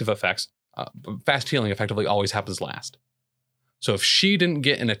objective effects. Fast healing effectively always happens last. So if she didn't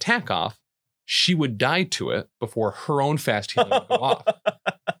get an attack off, she would die to it before her own fast healing would go off.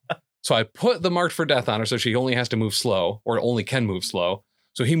 So I put the Marked for Death on her so she only has to move slow, or only can move slow.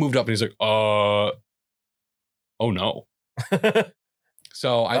 So he moved up and he's like, oh no.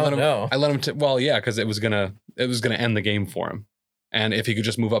 So I let him well, yeah, because it was gonna end the game for him. And if he could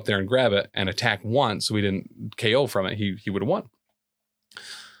just move up there and grab it and attack once so we didn't KO from it, he would have won.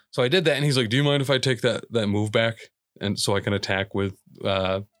 So I did that, and he's like, do you mind if I take that move back? And so I can attack with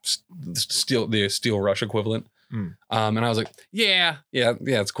the Steel Rush equivalent. And I was like, yeah,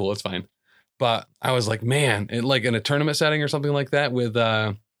 it's cool, it's fine. But I was like, man, like in a tournament setting or something like that with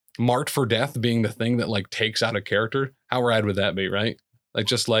Marked for Death being the thing that like takes out a character, how rad would that be, right? Like,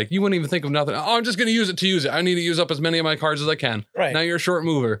 just like, you wouldn't even think of nothing. Oh, I'm just going to use it. I need to use up as many of my cards as I can. Right. Now you're a short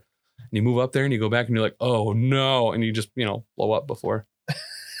mover. And you move up there and you go back and you're like, oh no. And you just, blow up before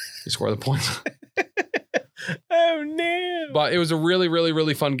you score the points. Oh no. But it was a really, really,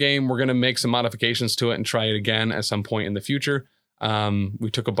 really fun game. We're going to make some modifications to it and try it again at some point in the future. We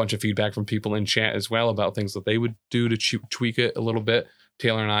took a bunch of feedback from people in chat as well about things that they would do to tweak it a little bit.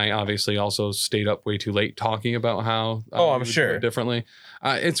 Taylor and I obviously also stayed up way too late talking about how I'm sure differently.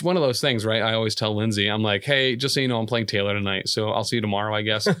 It's one of those things, right? I always tell Lindsay, I'm like, hey, just so you know, I'm playing Taylor tonight, so I'll see you tomorrow, I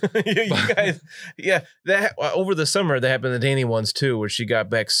guess. You guys, yeah, that over the summer that happened to Danny once too, where she got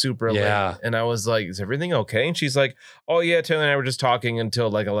back super late, and I was like, is everything okay? And she's like, oh yeah, Taylor and I were just talking until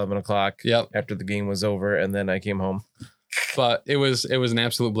like 11 o'clock. Yep. After the game was over, and then I came home. But it was an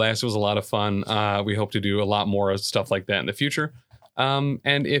absolute blast. It was a lot of fun. We hope to do a lot more stuff like that in the future.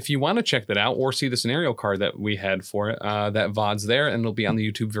 And if you want to check that out or see the scenario card that we had for it, that VOD's there and it'll be on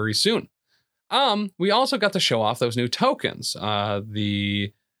the YouTube very soon. We also got to show off those new tokens,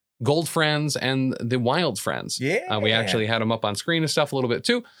 the Gold Friends and the Wild Friends. Yeah. We actually had them up on screen and stuff a little bit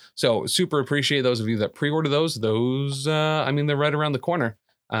too. So super appreciate those of you that pre-order those. I mean, they're right around the corner.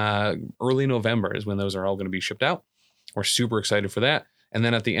 Early November is when those are all going to be shipped out. We're super excited for that. And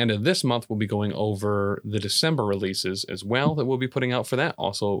then at the end of this month, we'll be going over the December releases as well that we'll be putting out for that.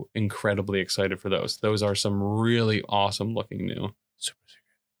 Also incredibly excited for those. Those are some really awesome looking new.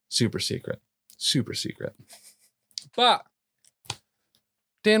 Super secret. But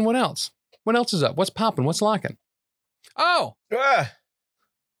Dan, what else? What else is up? What's popping? What's locking? Oh,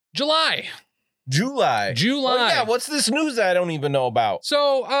 July. Oh, yeah, what's this news I don't even know about?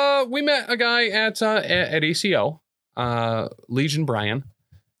 So we met a guy at ACO. Legion Brian,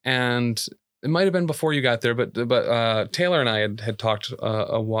 and it might have been before you got there, but Taylor and I had talked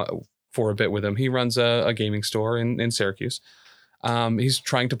for a bit with him. He runs a gaming store in Syracuse. He's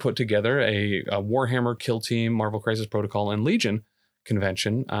trying to put together a Warhammer Kill Team, Marvel Crisis Protocol, and Legion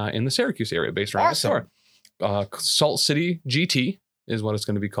convention in the Syracuse area based around the store. Salt City GT is what it's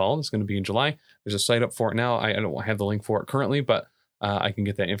going to be called. It's going to be in July. There's a site up for it now. I don't have the link for it currently, but I can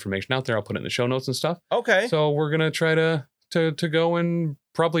get that information out there. I'll put it in the show notes and stuff. Okay. So we're gonna try to go and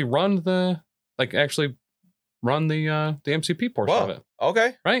probably run the MCP portion of it.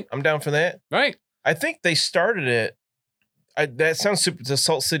 Okay. Right. I'm down for that. Right. I think they started it. That sounds super. The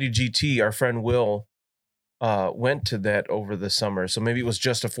Salt City GT. Our friend Will went to that over the summer. So maybe it was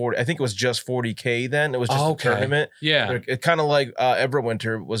just a 40. I think it was just 40K then. It was just a tournament. Yeah. It kind of like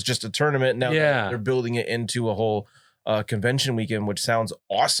Everwinter was just a tournament. Now they're building it into a whole convention weekend, which sounds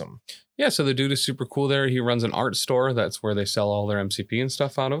awesome. Yeah, so the dude is super cool there. He runs an art store. That's where they sell all their MCP and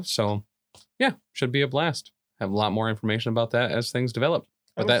stuff out of. So yeah, should be a blast. Have a lot more information about that as things develop.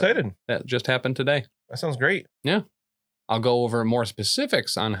 But I'm excited. That just happened today. That sounds great. Yeah. I'll go over more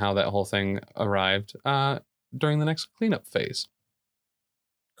specifics on how that whole thing arrived during the next cleanup phase.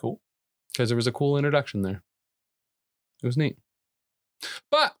 Cool. Because there was a cool introduction there. It was neat.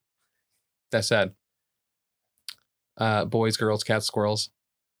 But that said, boys, girls, cats, squirrels,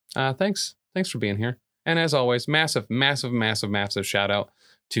 thanks for being here. And as always, massive shout out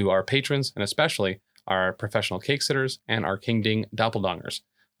to our patrons, and especially our professional cake sitters and our King Ding doppelgangers.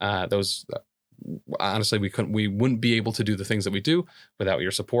 Those honestly, we wouldn't be able to do the things that we do without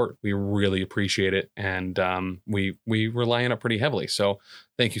your support. We really appreciate it, and we rely on it pretty heavily. So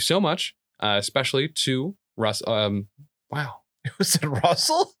thank you so much, especially to Russ. Wow, was it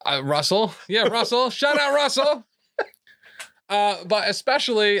Russell? Russell, yeah, Russell. Shout out Russell. But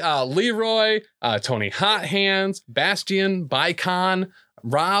especially Leroy, Tony Hot Hands, Bastian, Bicon,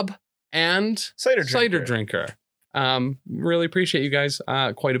 Rob, and Cider Drinker. Really appreciate you guys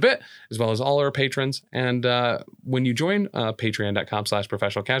quite a bit, as well as all our patrons. And when you join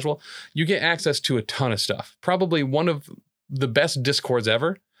patreon.com/professional casual, you get access to a ton of stuff. Probably one of the best Discords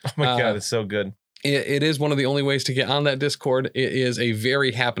ever. Oh my God, it's so good. It is one of the only ways to get on that Discord. It is a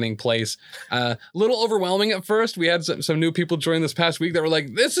very happening place. A little overwhelming at first. We had some new people join this past week that were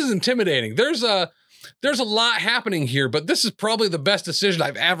like, this is intimidating. There's a lot happening here, but this is probably the best decision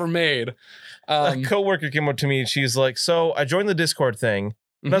I've ever made. A coworker came up to me and she's like, so I joined the Discord thing.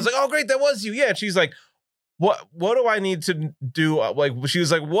 And I was like, oh, great, that was you. Yeah. And she's like, what do I need to do? Like, she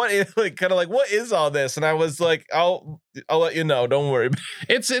was like, what is, like, kind of like, what is all this? And I was like, I'll let you know. Don't worry.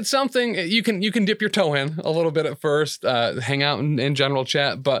 It's something you can dip your toe in a little bit at first, hang out in general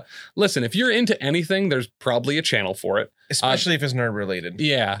chat. But listen, if you're into anything, there's probably a channel for it. Especially if it's nerd related.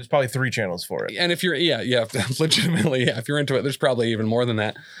 Yeah. There's probably 3 channels for it. And if you're, legitimately, if you're into it, there's probably even more than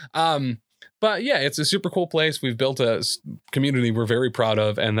that. But yeah, it's a super cool place. We've built a community we're very proud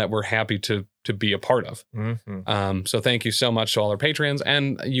of and that we're happy to be a part of. Mm-hmm. So thank you so much to all our patrons.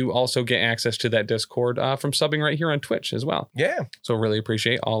 And you also get access to that Discord from subbing right here on Twitch as well. Yeah. So really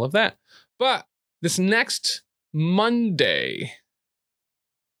appreciate all of that. But this next Monday.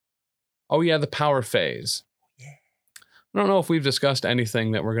 Oh yeah, the power phase. Yeah. I don't know if we've discussed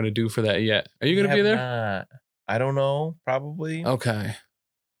anything that we're going to do for that yet. Are you going to be there? Not. I don't know. Probably. Okay.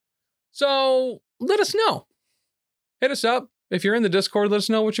 So let us know. Hit us up. If you're in the Discord, let us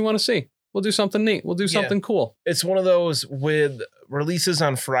know what you want to see. We'll do something neat. We'll do something cool. It's one of those with releases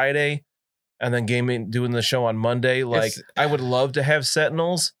on Friday and then doing the show on Monday. Like, I would love to have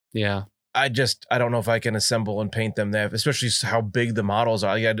Sentinels. Yeah. I don't know if I can assemble and paint them there, especially how big the models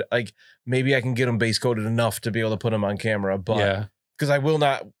are. Like maybe I can get them base coated enough to be able to put them on camera, but because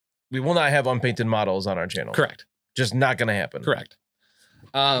we will not have unpainted models on our channel. Correct. Just not going to happen. Correct.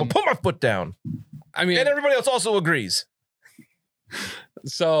 I'll put my foot down. I mean, and everybody else also agrees.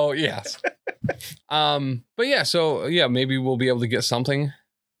 So yes. But yeah, so yeah, maybe we'll be able to get something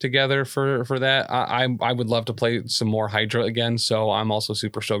together for that. I would love to play some more Hydra again, so I'm also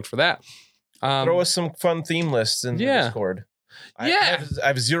super stoked for that. Throw us some fun theme lists in the Discord. I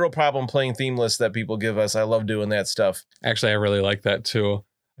have zero problem playing theme lists that people give us. I love doing that stuff. Actually, I really like that too.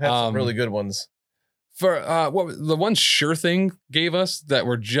 I have some really good ones. For the ones Sure Thing gave us that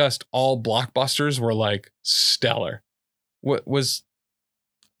were just all blockbusters were like stellar. What was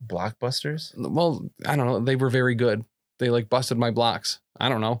blockbusters? Well, I don't know. They were very good. They like busted my blocks. I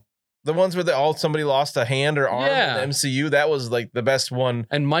don't know. The ones where somebody lost a hand or arm in the MCU, that was like the best one.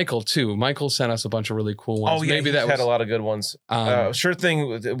 And Michael too. Michael sent us a bunch of really cool ones. Oh yeah, maybe that had a lot of good ones. Sure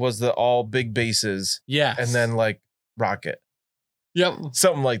Thing was the all big bases. Yeah, and then like Rocket. Yep,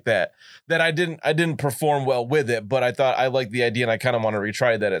 something like that. That I didn't perform well with it, but I thought I liked the idea and I kind of want to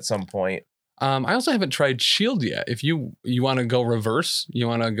retry that at some point. I also haven't tried Shield yet. If you want to go reverse, you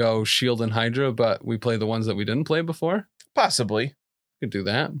want to go Shield and Hydra, but we play the ones that we didn't play before. Possibly, could do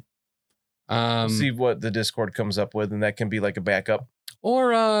that. See what the Discord comes up with, and that can be like a backup.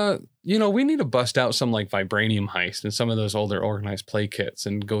 Or we need to bust out some like Vibranium Heist and some of those older organized play kits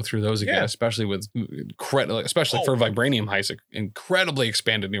and go through those again, especially for Vibranium Heist, incredibly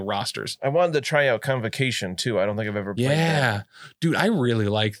expanded new rosters. I wanted to try out Convocation too. I don't think I've ever played that. Dude, I really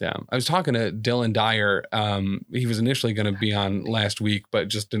like them. I was talking to Dylan Dyer. He was initially going to be on last week, but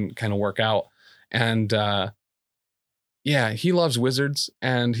just didn't kind of work out. And he loves Wizards,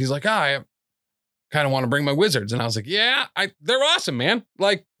 and he's like, I kind of want to bring my Wizards. And I was like, they're awesome, man.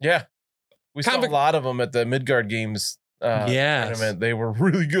 Like, we saw a lot of them at the Midgard Games tournament. They were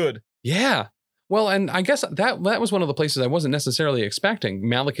really good. Yeah. Well, and I guess that was one of the places I wasn't necessarily expecting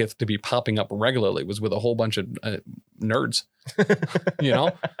Malekith to be popping up regularly, was with a whole bunch of nerds,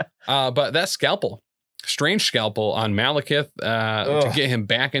 but that Scalpel, strange Scalpel on Malekith to get him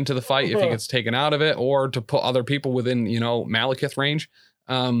back into the fight if he gets taken out of it, or to put other people within, Malekith range.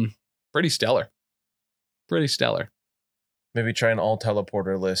 Pretty stellar. Maybe try an all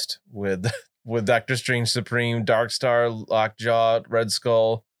teleporter list with Doctor Strange Supreme, Darkstar, Lockjaw, Red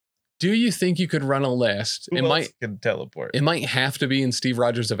Skull. Do you think you could run a list? Who else can teleport? It might have to be in Steve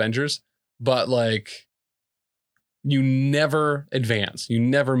Rogers' Avengers, but like you never advance, you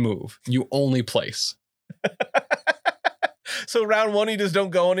never move, you only place. So round one, you just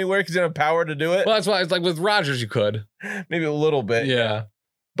don't go anywhere because you don't have power to do it? Well, that's why it's like with Rogers, you could. Maybe a little bit. Yeah.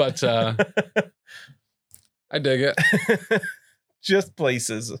 But I dig it. Just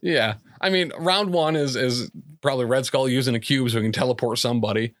places. Yeah. I mean, round one is probably Red Skull using a cube so he can teleport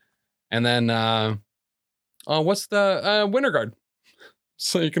somebody. And then, what's the Winter Guard?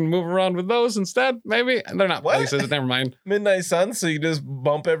 So you can move around with those instead, maybe? They're not places, never mind. Midnight Sun, so you just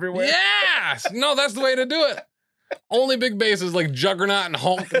bump everywhere? Yeah! No, that's the way to do it. Only big bases like Juggernaut and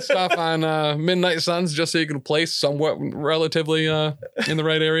Hulk and stuff on Midnight Suns, just so you can place somewhat relatively in the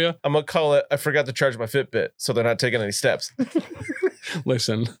right area. I'm going to call it, I forgot to charge my Fitbit, so they're not taking any steps.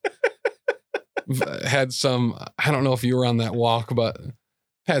 Listen, had some, I don't know if you were on that walk, but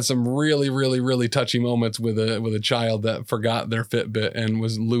had some really, really, really touchy moments with a child that forgot their Fitbit and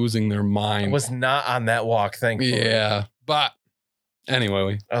was losing their mind. I was not on that walk, thankfully. Yeah, but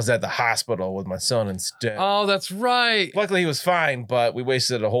anyway, I was at the hospital with my son instead. Oh, that's right. Luckily, he was fine, but we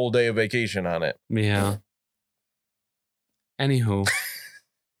wasted a whole day of vacation on it. Yeah. Anywho,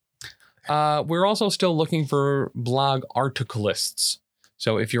 we're also still looking for blog articlists.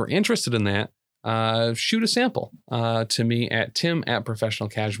 So if you're interested in that, shoot a sample to me at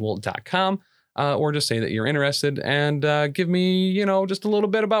tim@professionalcasual.com, or just say that you're interested and give me, just a little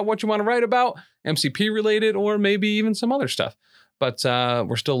bit about what you want to write about, MCP related, or maybe even some other stuff. But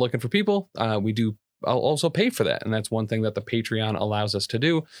we're still looking for people. I'll also pay for that. And that's one thing that the Patreon allows us to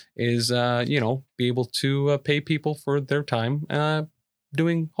do is, be able to pay people for their time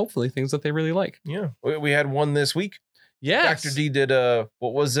doing hopefully things that they really like. Yeah. We had one this week. Yes. Dr. D did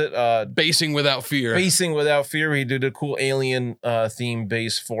what was it? Basing Without Fear. Basing Without Fear. He did a cool alien theme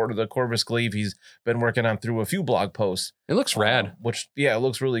base for the Corvus Glaive. He's been working on through a few blog posts. It looks rad. It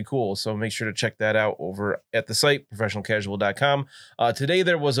looks really cool. So make sure to check that out over at the site, professionalcasual.com. Today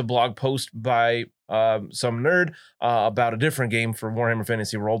there was a blog post by some nerd about a different game for Warhammer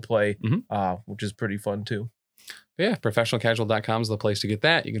Fantasy Roleplay, which is pretty fun too. Yeah, professionalcasual.com is the place to get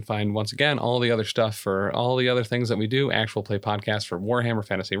that. You can find, once again, all the other stuff for all the other things that we do, actual play podcasts for Warhammer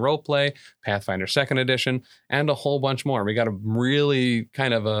Fantasy Roleplay, Pathfinder 2nd Edition, and a whole bunch more. We got a really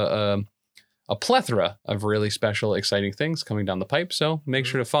kind of a plethora of really special, exciting things coming down the pipe. So make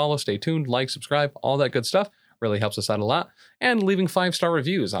sure to follow, stay tuned, like, subscribe, all that good stuff. Really helps us out a lot. And leaving 5-star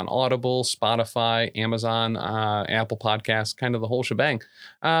reviews on Audible, Spotify, Amazon, Apple Podcasts, kind of the whole shebang.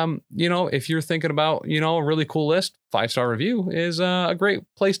 If you're thinking about, a really cool list, 5-star review is a great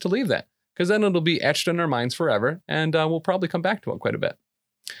place to leave that, because then it'll be etched in our minds forever, and we'll probably come back to it quite a bit.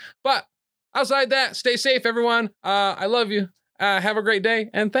 But outside that, stay safe, everyone. I love you. Have a great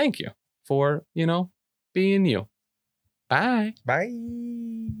day, and thank you for, being you. Bye. Bye.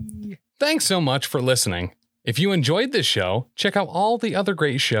 Thanks so much for listening. If you enjoyed this show, check out all the other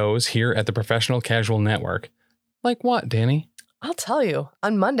great shows here at the Professional Casual Network. Like what, Danny? I'll tell you.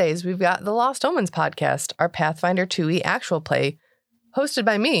 On Mondays, we've got the Lost Omens podcast, our Pathfinder 2e actual play, hosted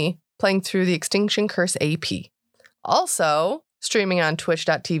by me, playing through the Extinction Curse AP. Also, streaming on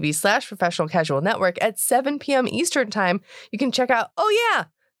twitch.tv/Professional Casual Network at 7 p.m. Eastern Time, you can check out,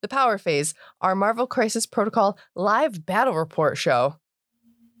 The Power Phase, our Marvel Crisis Protocol live battle report show.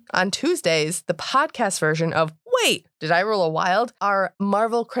 On Tuesdays, the podcast version of Wait, Did I Roll a Wild? Our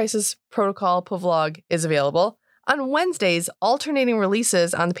Marvel Crisis Protocol vlog is available. On Wednesdays, alternating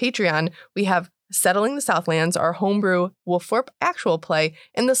releases on the Patreon, we have Settling the Southlands, our homebrew Wolfthorpe actual play,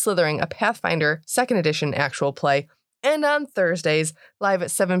 and The Slithering, a Pathfinder 2nd Edition actual play. And on Thursdays, live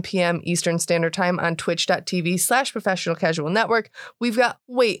at 7 p.m. Eastern Standard Time on twitch.tv/Professional Casual Network, we've got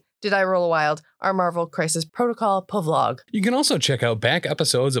Wait, Did I Roll a Wild? Our Marvel Crisis Protocol vlog. You can also check out back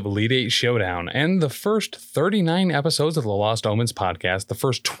episodes of Elite 8 Showdown and the first 39 episodes of the Lost Omens podcast, the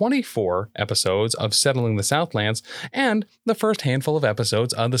first 24 episodes of Settling the Southlands, and the first handful of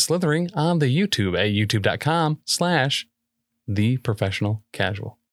episodes of The Slithering on the YouTube at youtube.com/TheProfessionalCasual.